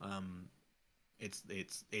well.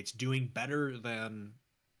 It's doing better than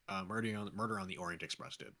Murder on the Orient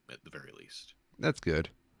Express did at the very least. That's good.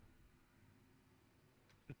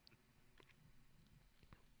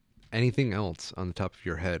 Anything else on the top of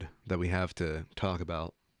your head that we have to talk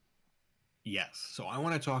about? Yes. So I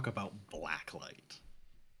want to talk about Blacklight.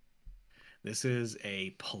 This is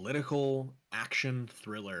a political action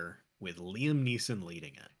thriller with Liam Neeson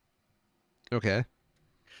leading it. Okay.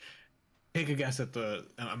 Take a guess at the.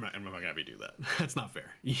 I'm not gonna have you do that. That's not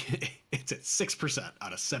fair. It's at 6%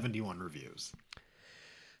 out of 71 reviews.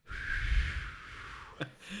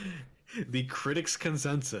 The critics'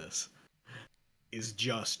 consensus is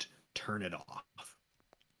just turn it off.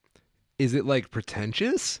 Is it like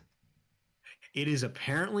pretentious? It is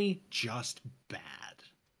apparently just bad. Uh,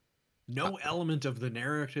 No element of the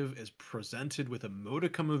narrative is presented with a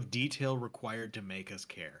modicum of detail required to make us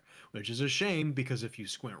care, which is a shame because if you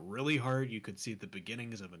squint really hard, you could see the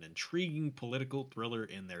beginnings of an intriguing political thriller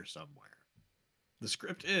in there somewhere. The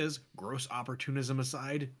script is, gross opportunism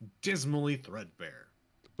aside, dismally threadbare.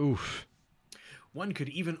 Oof. One could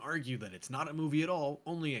even argue that it's not a movie at all,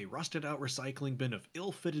 only a rusted out recycling bin of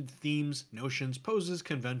ill fitted themes, notions, poses,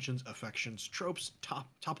 conventions, affections, tropes,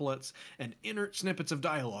 toplets, and inert snippets of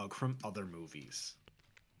dialogue from other movies.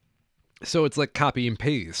 So it's like copy and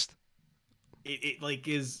paste. It like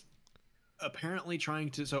is apparently trying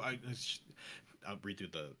to. I'll read through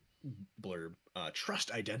the blurb.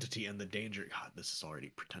 Trust identity and the danger. God, this is already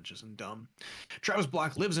pretentious and dumb. Travis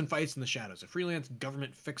Block lives and fights in the shadows. A freelance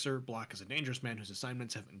government fixer, Block is a dangerous man whose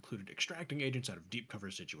assignments have included extracting agents out of deep cover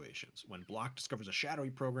situations. When Block discovers a shadowy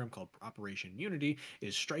program called Operation Unity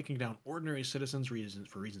is striking down ordinary citizens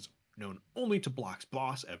for reasons known only to Block's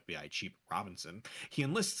boss, FBI Chief Robinson, he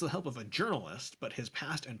enlists the help of a journalist, but his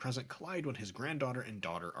past and present collide when his granddaughter and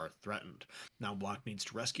daughter are threatened. Now Block needs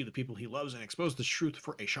to rescue the people he loves and expose the truth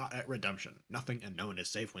for a shot at redemption. Nothing and no one is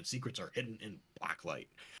safe when secrets are hidden in blacklight.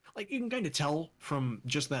 Like, you can kind of tell from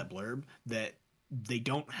just that blurb that they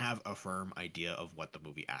don't have a firm idea of what the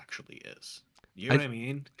movie actually is. You know what I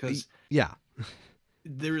mean? Because yeah,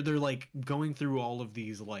 they're like going through all of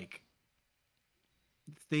these like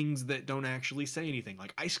things that don't actually say anything.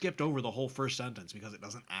 Like, I skipped over the whole first sentence because it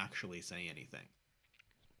doesn't actually say anything.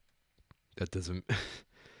 that doesn't.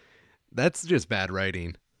 That's just bad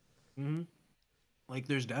writing. Mm-hmm. Like,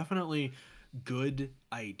 there's definitely good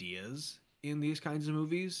ideas in these kinds of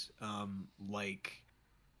movies, like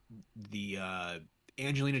the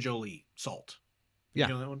Angelina Jolie Salt. You Yeah.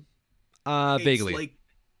 know that one? It's Vaguely. like,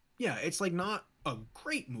 yeah, it's like not a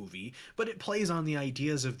great movie, but it plays on the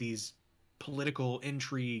ideas of these political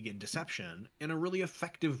intrigue and deception in a really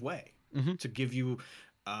effective way Hmm. to give you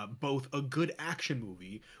both a good action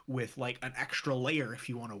movie with like an extra layer if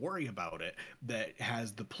you want to worry about it that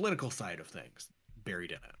has the political side of things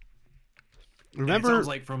buried in it. And it sounds Remember?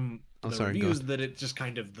 like from Oh, the sorry. Go reviews ahead. that it just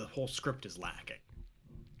kind of the whole script is lacking.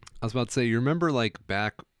 I was about to say. You remember like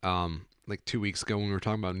back like 2 weeks ago when we were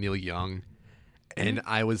talking about Neil Young, Mm-hmm. and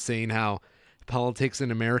I was saying how politics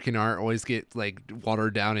and American art always get like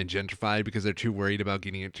watered down and gentrified because they're too worried about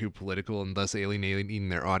getting it too political and thus alienating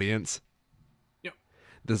their audience. Yep.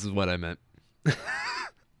 This is what I meant.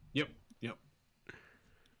 Yep. Yep.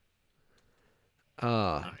 Uh,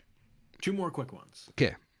 All right. Two more quick ones.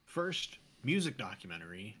 okay. First, music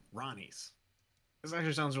documentary, Ronnie's. This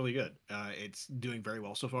actually sounds really good. It's doing very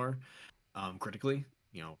well so far, critically.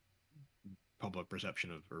 You know, public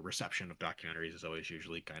perception of or reception of documentaries is always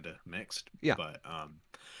usually kind of mixed. Yeah. But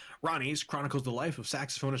Ronnie's chronicles the life of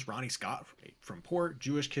saxophonist Ronnie Scott, from poor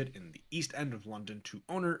Jewish kid in the East End of London to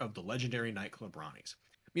owner of the legendary nightclub Ronnie's.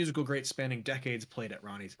 Musical greats spanning decades played at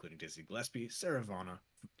Ronnie's, including Dizzy Gillespie, Sarah Vaughan,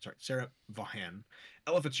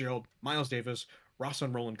 Ella Fitzgerald, Miles Davis,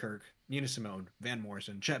 Rosalind Roland Kirk, Nina Simone, Van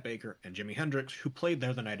Morrison, Chet Baker, and Jimi Hendrix, who played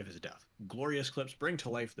there the night of his death. Glorious clips bring to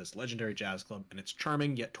life this legendary jazz club and its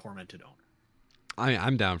charming yet tormented owner.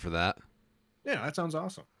 I'm down for that. Yeah, that sounds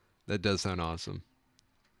awesome. That does sound awesome.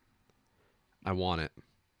 I want it.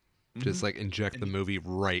 Mm-hmm. Just like inject And the movie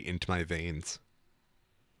right into my veins.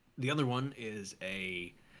 the other one is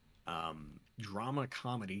a drama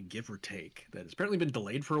comedy, give or take, that has apparently been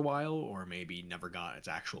delayed for a while, or maybe never got its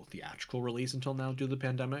actual theatrical release until now due to the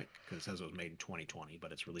pandemic, because it says it was made in 2020,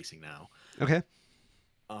 but it's releasing now. Okay.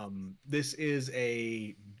 This is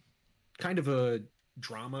a kind of a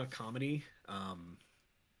drama comedy. I'm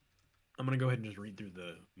gonna go ahead and just read through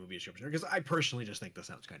the movie description because I personally just think this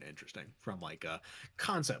sounds kind of interesting from like a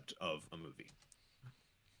concept of a movie.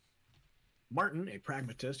 Martin, a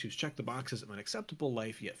pragmatist who's checked the boxes of an acceptable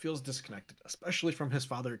life yet feels disconnected, especially from his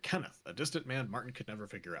father, Kenneth, a distant man Martin could never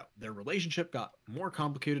figure out. Their relationship got more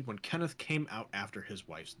complicated when Kenneth came out after his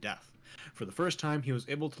wife's death. For the first time, he was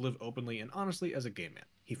able to live openly and honestly as a gay man.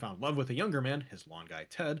 He found love with a younger man, his lawn guy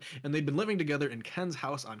Ted, and they'd been living together in Ken's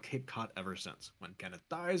house on Cape Cod ever since. When Kenneth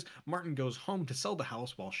dies, Martin goes home to sell the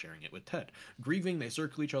house while sharing it with Ted. Grieving, they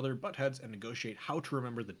circle each other, butt heads, and negotiate how to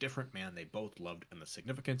remember the different man they both loved and the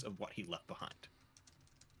significance of what he left behind.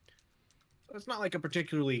 So it's not like a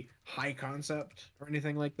particularly high concept or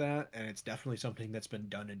anything like that, and it's definitely something that's been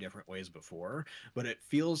done in different ways before, but it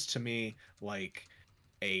feels to me like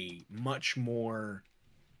a much more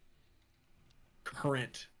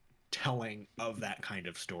current telling of that kind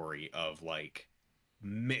of story of like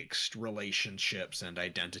mixed relationships and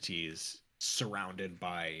identities surrounded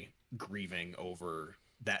by grieving over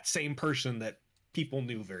that same person that people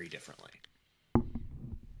knew very differently.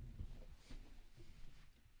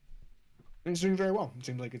 And it's doing very well. It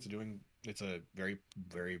seems like it's a very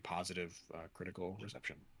very positive critical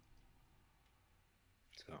reception.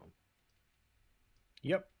 So,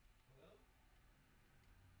 yep.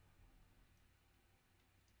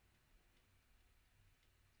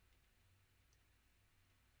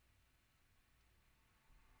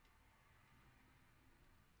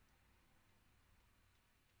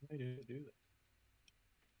 I did do that.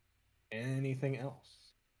 Anything else?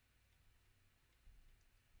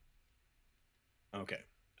 Okay.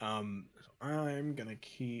 So I'm gonna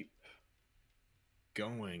keep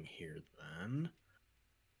going here then.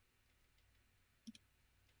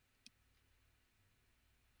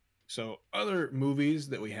 So other movies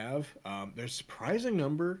that we have, there's a surprising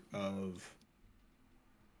number of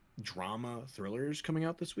drama thrillers coming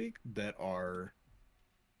out this week that are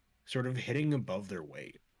sort of hitting above their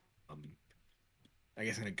weight. Um, I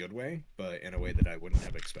guess in a good way, but in a way that I wouldn't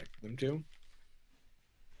have expected them to.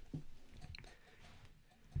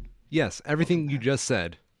 Yes, Welcome everything you back. just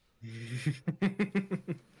said.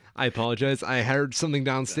 I apologize. I heard something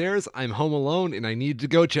downstairs. I'm home alone and I need to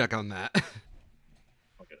go check on that.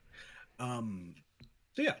 Okay. Um,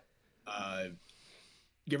 so yeah, uh,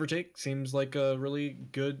 give or take, seems like a really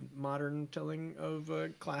good modern telling of a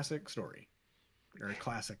classic story or a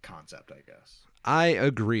classic concept, I guess. I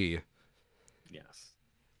agree. Yes.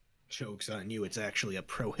 Joke's on you. It's actually a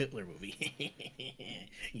pro Hitler movie.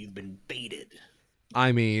 You've been baited.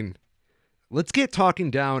 I mean, let's get talking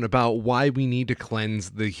down about why we need to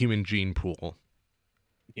cleanse the human gene pool.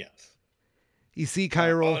 Yes. You see, Uh,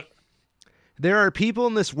 Kyril, uh, there are people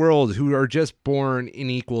in this world who are just born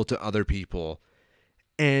unequal to other people,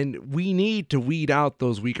 and we need to weed out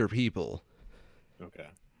those weaker people. okay.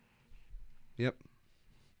 Yep.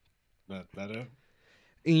 That it?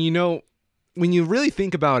 And you know, when you really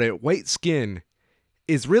think about it, white skin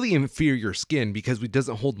is really inferior skin because it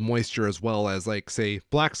doesn't hold moisture as well as, like, say,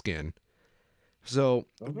 black skin. So,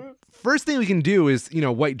 Okay. first thing we can do is,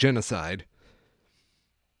 white genocide.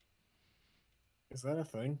 Is that a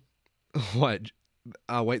thing? What?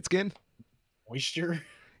 White skin? Moisture?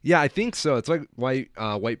 Yeah, I think so. It's like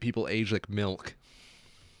white people age like milk.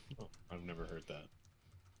 Oh, I've never heard that.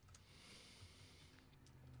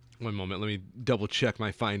 One moment, let me double check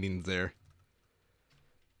my findings there.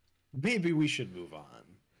 Maybe we should move on.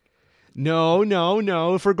 No, no,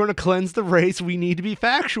 no. If we're going to cleanse the race, we need to be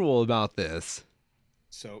factual about this.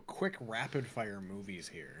 So, quick rapid fire movies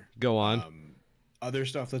here. Go on. Other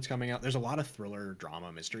stuff that's coming out. There's a lot of thriller,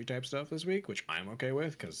 drama, mystery type stuff this week, which I'm okay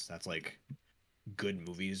with because that's like good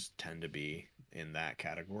movies tend to be in that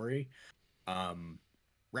category. Um,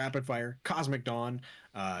 rapid fire, Cosmic Dawn.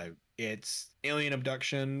 It's alien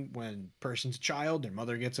abduction when person's a child, their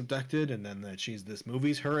mother gets abducted, and then she's this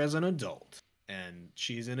movie's her as an adult, and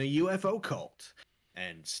she's in a UFO cult,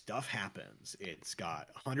 and stuff happens. It's got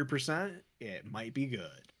 100%. It might be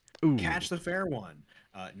good. Ooh. Catch the Fair One.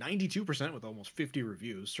 92% with almost 50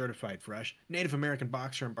 reviews, certified fresh. Native American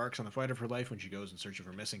boxer embarks on the fight of her life when she goes in search of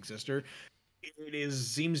her missing sister. It is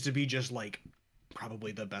seems to be just like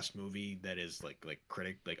probably the best movie that is like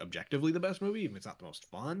objectively the best movie, even if it's not the most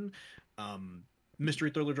fun.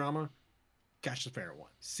 Mystery thriller drama, Catch the Fair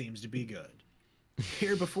One seems to be good.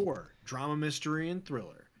 Here Before, drama, mystery, and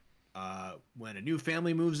thriller. When a new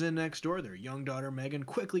family moves in next door, their young daughter Megan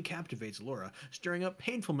quickly captivates Laura, stirring up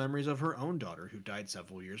painful memories of her own daughter who died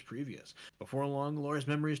several years previous. Before long, Laura's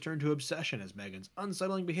memories turn to obsession as Megan's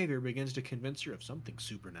unsettling behavior begins to convince her of something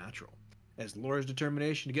supernatural. As Laura's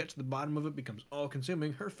determination to get to the bottom of it becomes all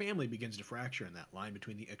consuming, her family begins to fracture, and that line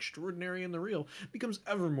between the extraordinary and the real becomes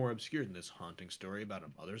ever more obscured in this haunting story about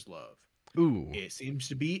a mother's love. Ooh. It seems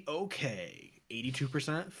to be okay.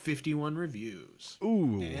 82%, 51 reviews.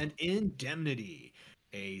 Ooh. And Indemnity,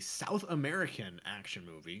 a South American action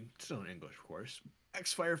movie, still in English, of course.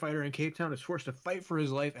 Ex-firefighter in Cape Town is forced to fight for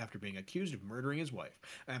his life after being accused of murdering his wife.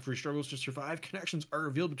 After he struggles to survive, connections are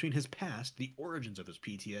revealed between his past, the origins of his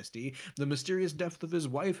PTSD, the mysterious death of his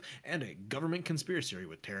wife, and a government conspiracy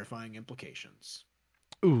with terrifying implications.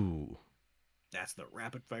 Ooh. That's the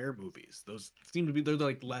rapid fire movies. Those seem to be they're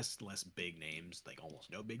like less big names, like almost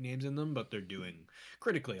no big names in them, but they're doing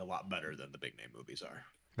critically a lot better than the big name movies are.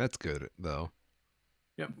 That's good though.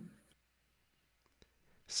 Yep.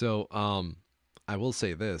 So, I will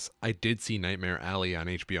say this. I did see Nightmare Alley on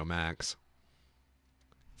HBO Max.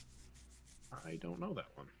 I don't know that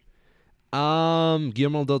one.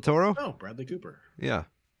 Guillermo del Toro? Oh, Bradley Cooper. Yeah.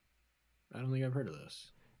 I don't think I've heard of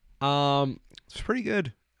this. It's pretty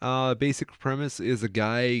good. Basic premise is a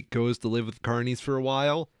guy goes to live with carnies for a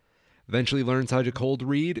while, eventually learns how to cold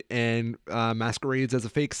read, and masquerades as a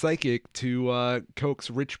fake psychic to coax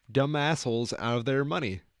rich, dumb assholes out of their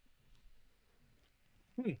money.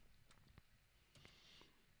 Hmm.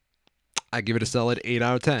 I give it a solid 8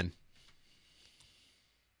 out of 10.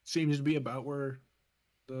 Seems to be about where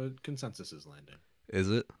the consensus is landing. Is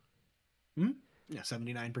it? Hmm? Yeah,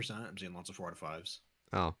 79%. I'm seeing lots of 4 out of 5s.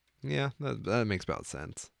 Oh, yeah, that makes about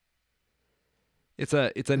sense. It's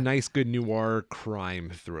a nice, good noir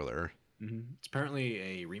crime thriller. Mm-hmm. It's apparently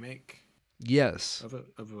a remake Yes. of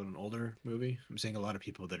an older movie. I'm seeing a lot of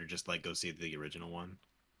people that are just like, go see the original one.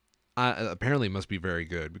 Apparently it must be very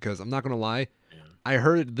good because I'm not gonna lie, Yeah. I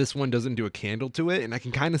heard this one doesn't do a candle to it, and I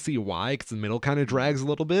can kind of see why because the middle kind of drags a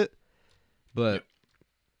little bit, but Yep.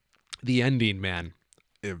 the ending, man,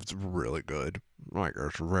 it's really good. Like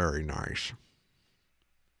it's very nice.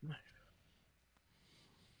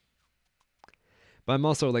 But I'm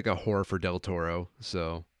also like a whore for Del Toro,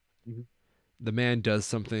 so Mhm. the man does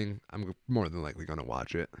something, I'm more than likely gonna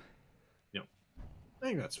watch it. Yep. I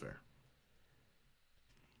think that's fair.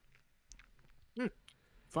 Hmm.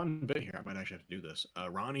 Fun bit here. I might actually have to do this.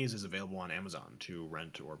 Ronnie's is available on Amazon to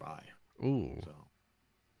rent or buy. Ooh, So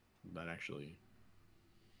that actually,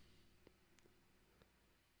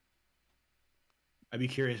 I'd be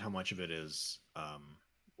curious how much of it is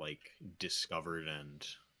like discovered and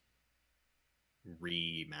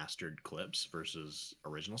remastered clips versus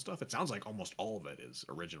original stuff. It sounds like almost all of it is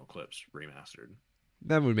original clips remastered.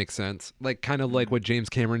 that would make sense. Like kind of like Mhm. what James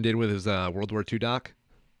Cameron did with his World War II doc.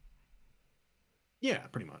 Yeah,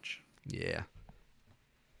 pretty much. Yeah.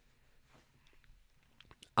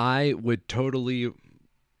 I would totally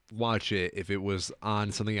watch it if it was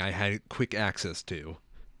on something I had quick access to.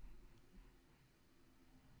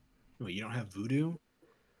 Wait, you don't have Voodoo?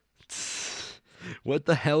 What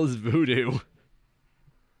the hell is Voodoo?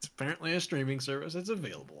 It's apparently a streaming service it's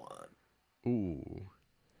available on. Ooh.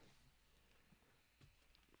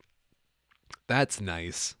 That's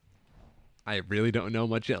nice. I really don't know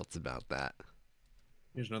much else about that.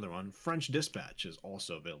 Here's another one. French Dispatch is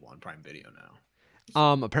also available on Prime Video now.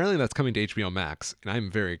 So, Apparently that's coming to HBO Max, and I'm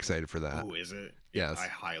very excited for that. oh, is it? Yeah, Yes. I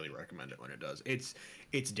highly recommend it when it does. It's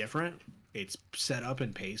different. It's set up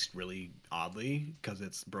and paced really oddly because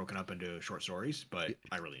it's broken up into short stories, but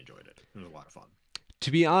I really enjoyed it. It was a lot of fun.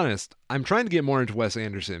 To be honest, I'm trying to get more into Wes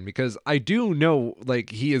Anderson because I do know like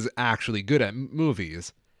he is actually good at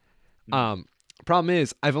movies. Um, Problem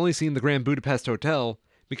is, I've only seen the Grand Budapest Hotel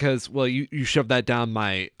because, well, you shoved that down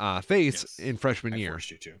my face Yes, in freshman I year. forced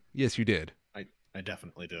you to. Yes, you did. I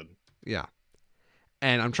definitely did. Yeah,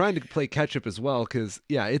 and I'm trying to play catch up as well because,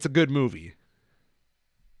 yeah, it's a good movie.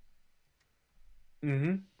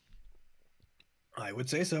 Mm-hmm. I would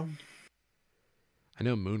say so. I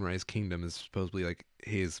know Moonrise Kingdom is supposedly like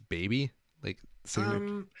his baby, like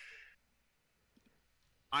signature.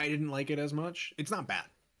 I didn't like it as much. It's not bad.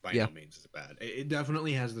 By Yeah, no means is it bad. It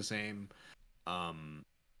definitely has the same um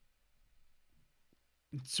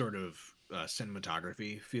sort of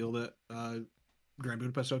cinematography feel that Grand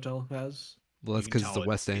Budapest Hotel has. well, You that's can because it's a tell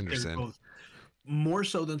Wes they're Anderson. both more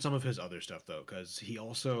so than some of his other stuff though, because he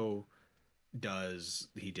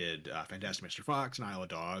did Fantastic Mr. Fox and Isle of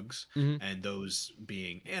Dogs, Hmm. and those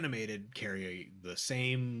being animated carry the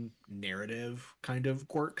same narrative kind of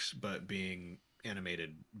quirks, but being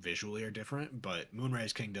animated visually are different. But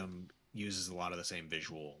Moonrise Kingdom uses a lot of the same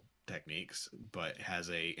visual techniques, but has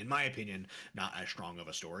in my opinion, not as strong of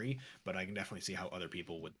a story. But I can definitely see how other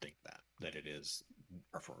people would think that it is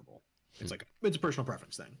preferable. It's a personal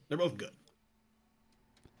preference thing. They're both good.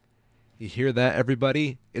 You hear that,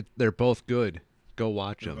 everybody? They're both good. Go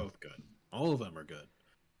watch They're them. both good. All of them are good.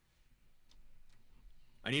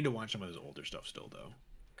 I need to watch some of his older stuff still, though,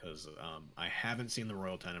 because I haven't seen the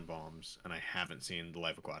Royal Tenenbaums and I haven't seen The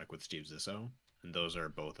Life Aquatic with Steve Zissou, and those are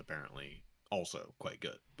both apparently also quite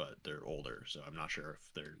good, but they're older, so I'm not sure if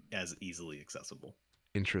they're as easily accessible.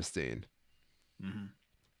 Interesting. Mm-hmm.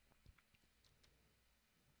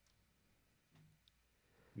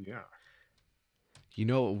 Yeah. You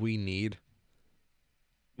know what we need?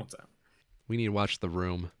 What's that? We need to watch The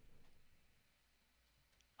Room.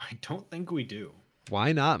 I don't think we do.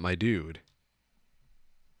 Why not, my dude?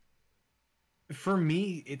 For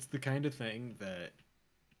me, it's the kind of thing that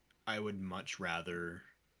I would much rather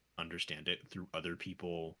understand it through other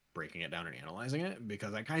people breaking it down and analyzing it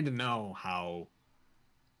because I kind of know how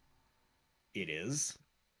it is.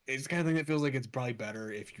 It's the kind of thing that feels like it's probably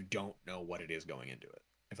better if you don't know what it is going into it,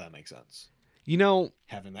 if that makes sense. You know,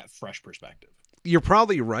 Having that fresh perspective. you're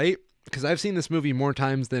probably right, because I've seen this movie more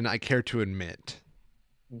times than I care to admit.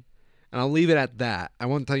 And I'll leave it at that. I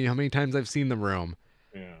won't tell you how many times I've seen The Room.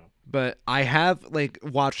 Yeah. But I have like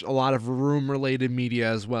watched a lot of room related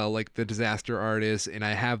media as well, like The Disaster Artist, and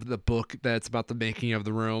I have the book that's about the making of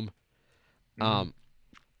The Room. Mm-hmm.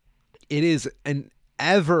 It is an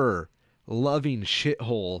ever loving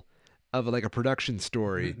shithole of like a production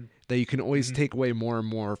story Mm-hmm. that you can always Mm-hmm. take away more and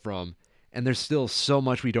more from. And there's still so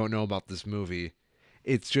much we don't know about this movie.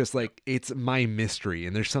 It's just Yep. like it's my mystery,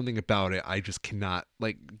 and there's something about it I just cannot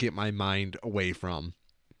like get my mind away from.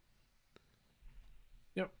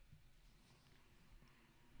 Yep.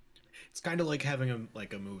 It's kind of like having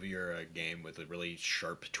a movie or a game with a really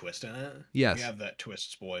sharp twist in it. If you Yes. have that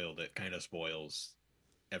twist spoiled, it kind of spoils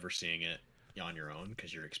ever seeing it on your own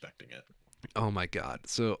because you're expecting it. Oh my god.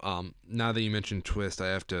 So now that you mentioned twist, I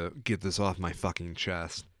have to get this off my fucking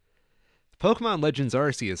chest. Pokemon Legends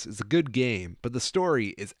Arceus is a good game, but the story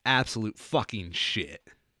is absolute fucking shit.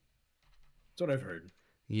 That's what I've heard.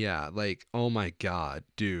 Yeah, like oh my god,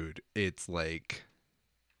 dude, it's like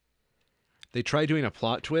they tried doing a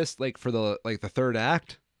plot twist like for the third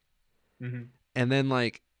act, Mm-hmm. and then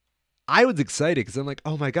like I was excited cuz I'm like,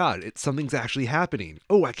 "Oh my god, it's something's actually happening.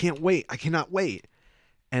 Oh, I can't wait. I cannot wait."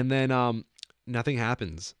 And then nothing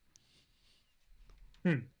happens.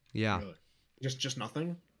 Hmm. Yeah. Really? Just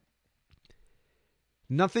nothing?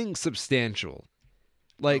 Nothing substantial.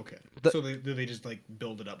 Like Okay. the So do they just like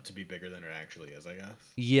build it up to be bigger than it actually is, I guess?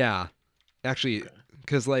 yeah. Actually, Okay.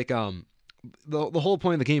 cuz like the whole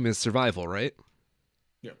point of the game is survival, right?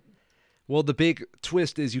 Yep. Well, the big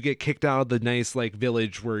twist is you get kicked out of the nice like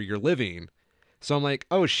village where you're living. So I'm like,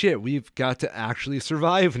 "Oh shit, we've got to actually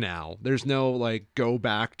survive now. There's no like go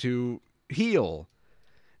back to heal."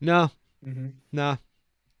 No, Mm-hmm. nah.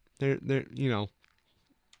 There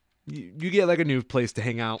you get like a new place to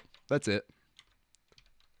hang out. That's it.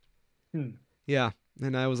 Hmm. Yeah.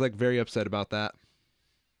 And I was like very upset about that.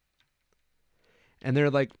 And they're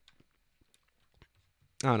like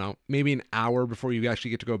I don't know, maybe an hour before you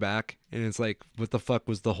actually get to go back. And it's like, what the fuck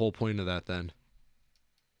was the whole point of that then?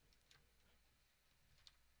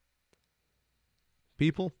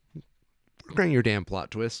 People, work on your damn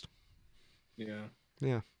plot twist. Yeah.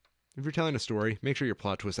 Yeah. If you're telling a story, make sure your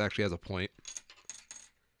plot twist actually has a point.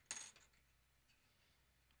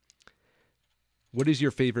 What is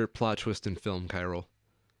your favorite plot twist in film, Kyril?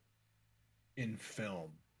 In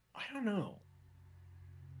film, I don't know.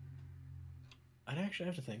 I'd actually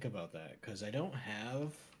have to think about that because I don't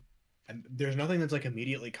have. And there's nothing that's like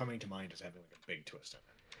immediately coming to mind as having like a big twist in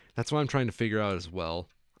it. That's what I'm trying to figure out as well.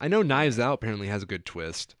 I know Knives Yeah. Out apparently has a good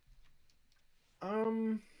twist.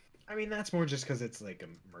 Um, I mean that's more just because it's like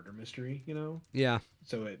a murder mystery, you know. Yeah.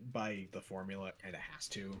 So it by the formula it kind of has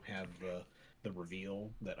to have the reveal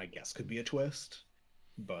that I guess could be a twist,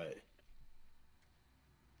 but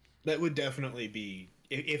that would definitely be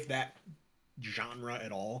if that genre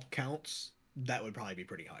at all counts. That would probably be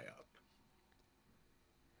pretty high up.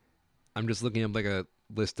 I'm just looking up like a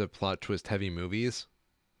list of plot twist heavy movies.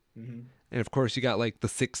 Mm-hmm. And of course, you got like The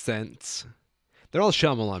Sixth Sense. They're all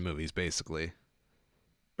Shyamalan movies, basically.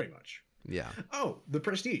 Pretty much. Yeah. Oh, The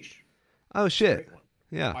Prestige. Oh, shit. Great one.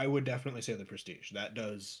 Yeah. I would definitely say The Prestige. That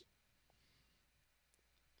does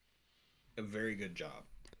a very good job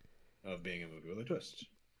of being a movie with a twist.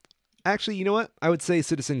 Actually, you know what? I would say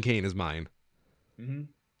Citizen Kane is mine. Mm-hmm.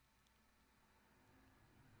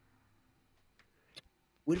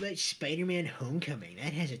 What about Spider-Man: Homecoming?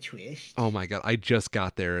 That has a twist. Oh my god, I just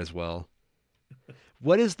got there as well.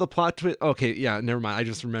 What is the plot twist? Okay, yeah, never mind. I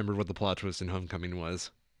just remembered what the plot twist in Homecoming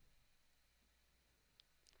was.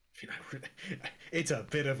 It's a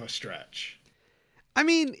bit of a stretch. I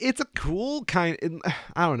mean, it's a cool kind.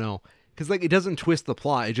 I don't know, because like it doesn't twist the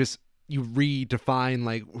plot. It just you redefine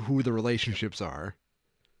like who the relationships are.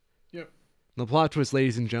 Yep. The plot twist,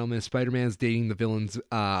 ladies and gentlemen, is Spider-Man's dating the villain's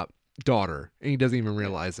daughter, and he doesn't even Yeah.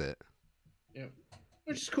 realize it. Yeah.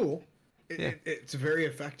 Which is cool. Yeah. It's a very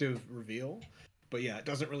effective reveal, but yeah, it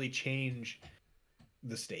doesn't really change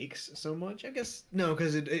the stakes so much. I guess no,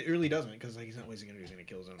 because it really doesn't. Because like he's not. What's he gonna do? He's gonna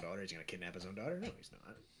kill his own daughter. He's gonna kidnap his own daughter. No, he's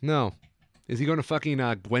not. No. Is he going to fucking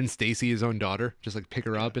Gwen Stacy, his own daughter? Just like pick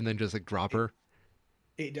her Yeah. up and then just like drop It, her?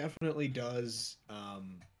 it definitely does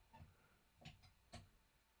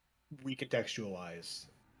recontextualize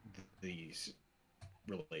these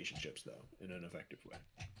relationships though in an effective way.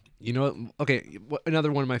 You know what? Okay,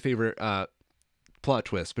 another one of my favorite plot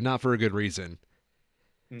twists, but not for a good reason.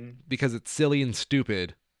 Mm-hmm. Because it's silly and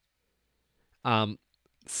stupid. Um,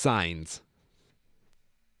 Signs.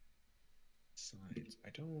 Signs. I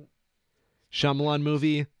don't. Shyamalan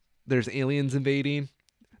movie. There's aliens invading.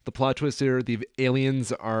 The plot twist here: the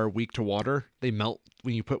aliens are weak to water. They melt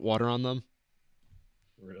when you put water on them.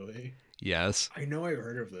 Really? Yes. I know I've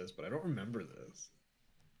heard of this, but I don't remember this.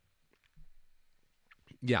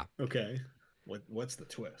 Yeah. Okay. What's the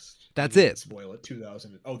twist? That's You didn't it. spoil it.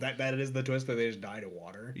 2000. Oh, that is the twist that they just died of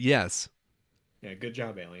water. Yes. Yeah, good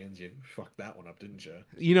job, aliens. You fucked that one up, didn't you?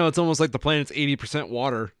 You know, it's almost like the planet's 80%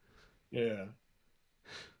 water. Yeah.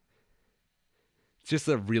 It's just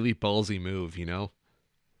a really ballsy move, you know?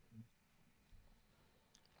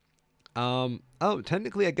 Oh,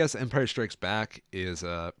 technically, I guess Empire Strikes Back is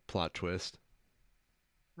a plot twist.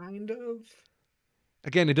 Kind of.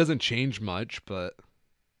 Again, it doesn't change much, but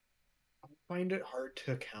I find it hard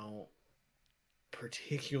to count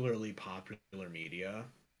particularly popular media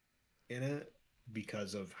in it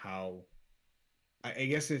because of how I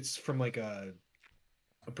guess it's from like a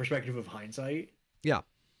perspective of hindsight. yeah.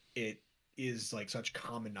 It is like such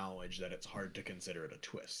common knowledge that it's hard to consider it a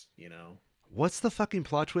twist, you know? What's the fucking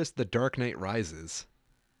plot twist? The Dark Knight Rises.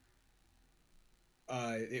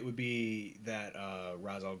 It would be that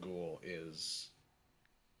Ra's al Ghul is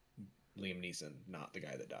Liam Neeson, not the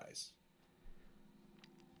guy that dies.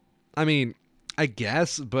 I mean, I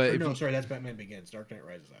guess, but Or no, sorry, that's Batman Begins. Dark Knight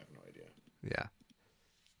Rises, I have no idea.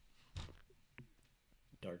 yeah.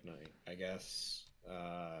 Dark Knight, I guess.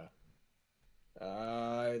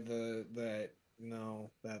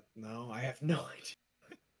 No, I have no idea.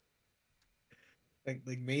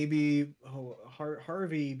 Like maybe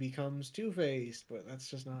Harvey becomes Two-Faced, but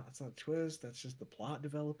that's not a twist. That's just the plot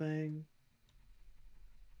developing.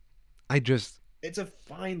 I just It's a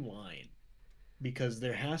fine line because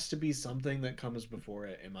there has to be something that comes before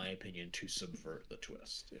it, in my opinion, to subvert the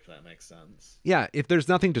twist. If that makes sense. yeah, if there's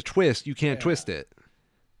nothing to twist, you can't Yeah. twist it.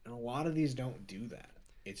 And a lot of these don't do that.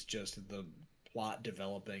 It's just the plot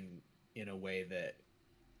developing in a way that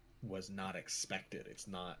was not expected. It's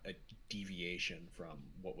not a deviation from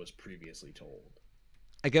what was previously told.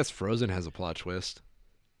 I guess Frozen has a plot twist.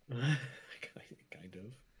 Kind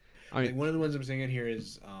of. I Like mean, one of the ones I'm seeing in here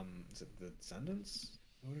is it The Descendants? Is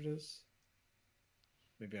that what it is?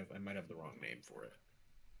 Maybe I might have the wrong name for it.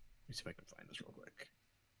 Let me see if I can find this real quick.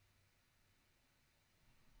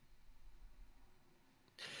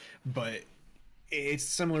 But it's a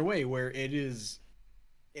similar way where it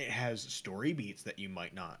has story beats that you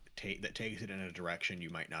might not take, that takes it in a direction you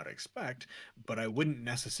might not expect, but I wouldn't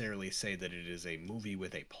necessarily say that it is a movie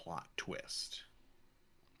with a plot twist.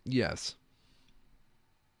 yes.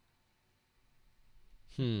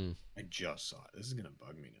 I just saw it. This is gonna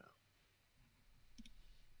bug me now.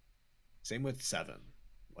 Same with Seven.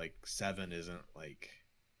 Like Seven isn't like,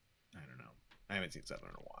 I don't know. I haven't seen Seven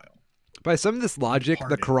in a while. By some of this logic,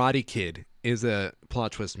 The Departed. Karate Kid is a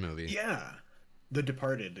plot twist movie. Yeah. The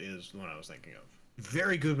Departed is the one I was thinking of.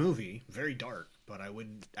 Very good movie, very dark, but I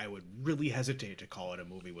would really hesitate to call it a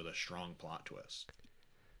movie with a strong plot twist.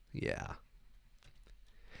 Yeah.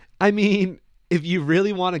 I mean, if you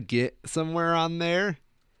really want to get somewhere on there,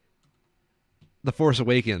 The Force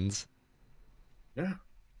Awakens. Yeah.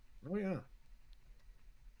 Oh yeah.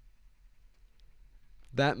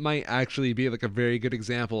 That might actually be like a very good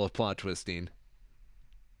example of plot twisting.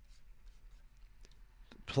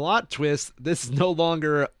 Plot twist, this is no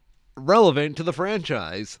longer relevant to the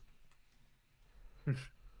franchise.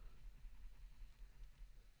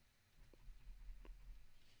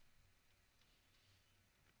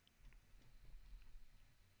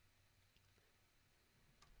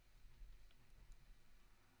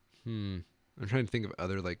 I'm trying to think of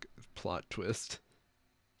other like plot twist.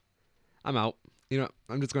 I'm out. You know,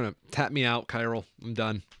 I'm just gonna tap me out, Kyril. I'm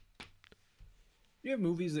done. You have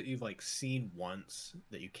movies that you've like seen once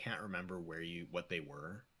that you can't remember what they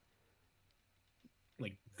were.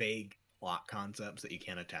 Like vague plot concepts that you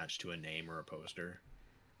can't attach to a name or a poster.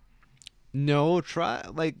 No, try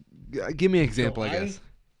like give me an example, So I guess.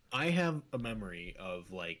 I have a memory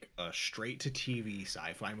of like a straight to TV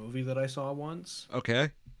sci-fi movie that I saw once. Okay.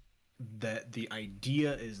 That the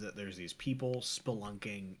idea is that there's these people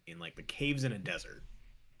spelunking in like the caves in a desert,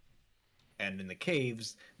 and in the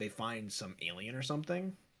caves they find some alien or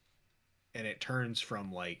something, and it turns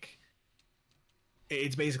from like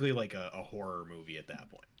it's basically like a horror movie at that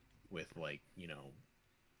point, with like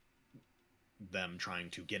them trying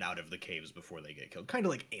to get out of the caves before they get killed, kind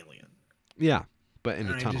of like Alien. Yeah, but in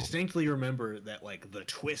And a I tunnel. distinctly remember that like the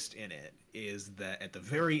twist in it is that at the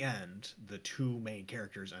very end, the two main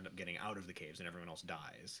characters end up getting out of the caves and everyone else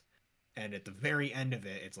dies. And at the very end of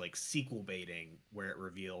it, it's like sequel baiting where it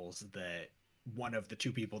reveals that one of the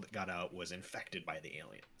two people that got out was infected by the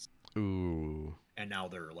aliens. Ooh. And now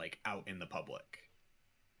they're like out in the public.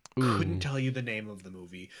 Couldn't Ooh. tell you the name of the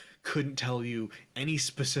movie, couldn't tell you any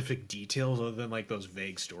specific details other than like those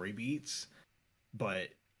vague story beats, but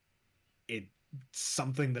it's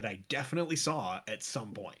something that I definitely saw at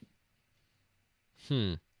some point.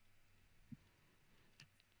 Hmm.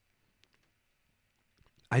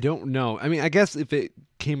 I don't know. I mean, I guess if it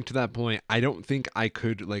came to that point, I don't think I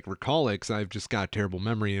could like recall it because I've just got a terrible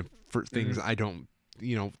memory for things Mm-hmm. I don't,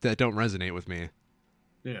 that don't resonate with me.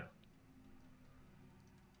 Yeah.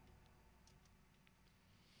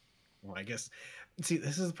 Well, I guess. See,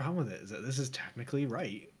 this is the problem with it. Is that this is technically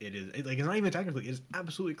right. Like it's not even technically. It is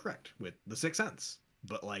absolutely correct with the Sixth Sense.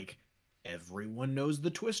 But like everyone knows the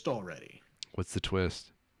twist already. What's the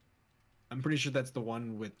twist? I'm pretty sure that's the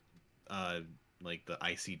one with, uh, like the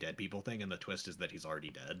I see dead people thing, and the twist is that he's already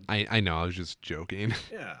dead. I know. I was just joking.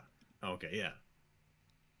 Yeah. Okay. Yeah.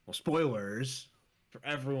 Well, spoilers for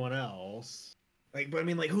everyone else. Like, but I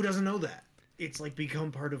mean, like, who doesn't know that? It's like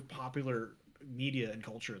become part of popular media and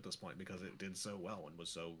culture at this point because it did so well and was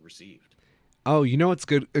so received. Oh, you know what's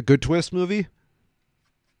good? A good twist movie.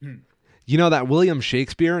 Hmm. You know that William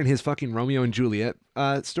Shakespeare and his fucking Romeo and Juliet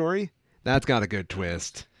story? That's got a good That was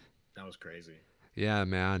twist. that was crazy. Yeah,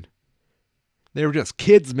 man. They were just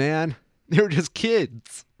kids, man. They were just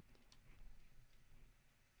kids.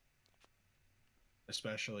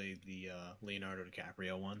 Especially the Leonardo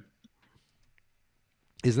DiCaprio one.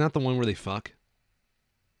 Isn't that the one where they fuck?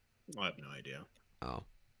 I have no idea, Oh.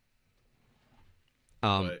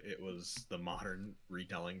 Um, but it was the modern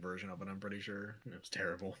retelling version of it. I'm pretty sure it was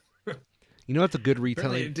terrible. you know what's a good Apparently,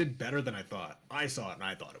 retelling? it did better than I thought. I saw it and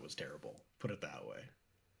I thought it was terrible. Put it that way.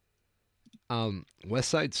 West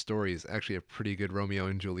Side Story is actually a pretty good Romeo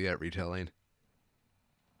and Juliet retelling.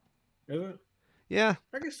 Is it? Yeah,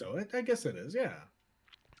 I guess so. I guess it is. Yeah.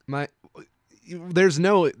 my there's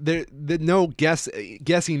no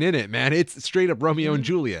guessing in it, man. It's straight up Romeo and Mm-hmm.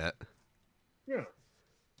 Juliet. Yeah.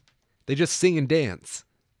 They just sing and dance,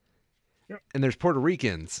 Yep. and there's Puerto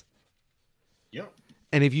Ricans. Yep.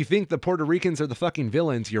 And if you think the Puerto Ricans are the fucking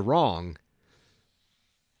villains, you're wrong.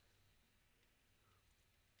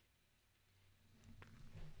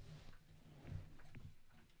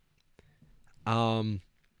 Um,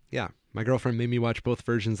 yeah, my girlfriend made me watch both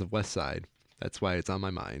versions of West Side. That's why it's on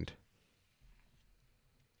my mind.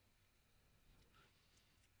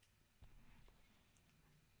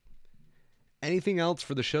 Anything else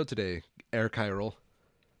for the show today, Eric Hyrule?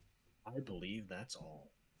 I believe that's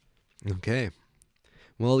all. Okay.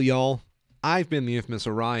 Well, y'all, I've been the infamous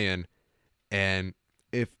Orion, and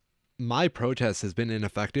if my protest has been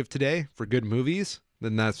ineffective today for good movies,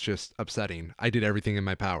 then that's just upsetting. I did everything in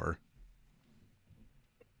my power.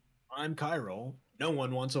 I'm Cairo. No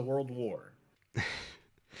one wants a world war.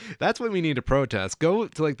 That's what we need to protest. Go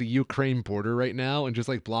to like the Ukraine border right now and just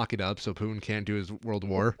like block it up so Putin can't do his world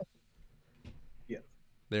war. Yeah,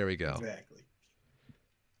 There we go. exactly.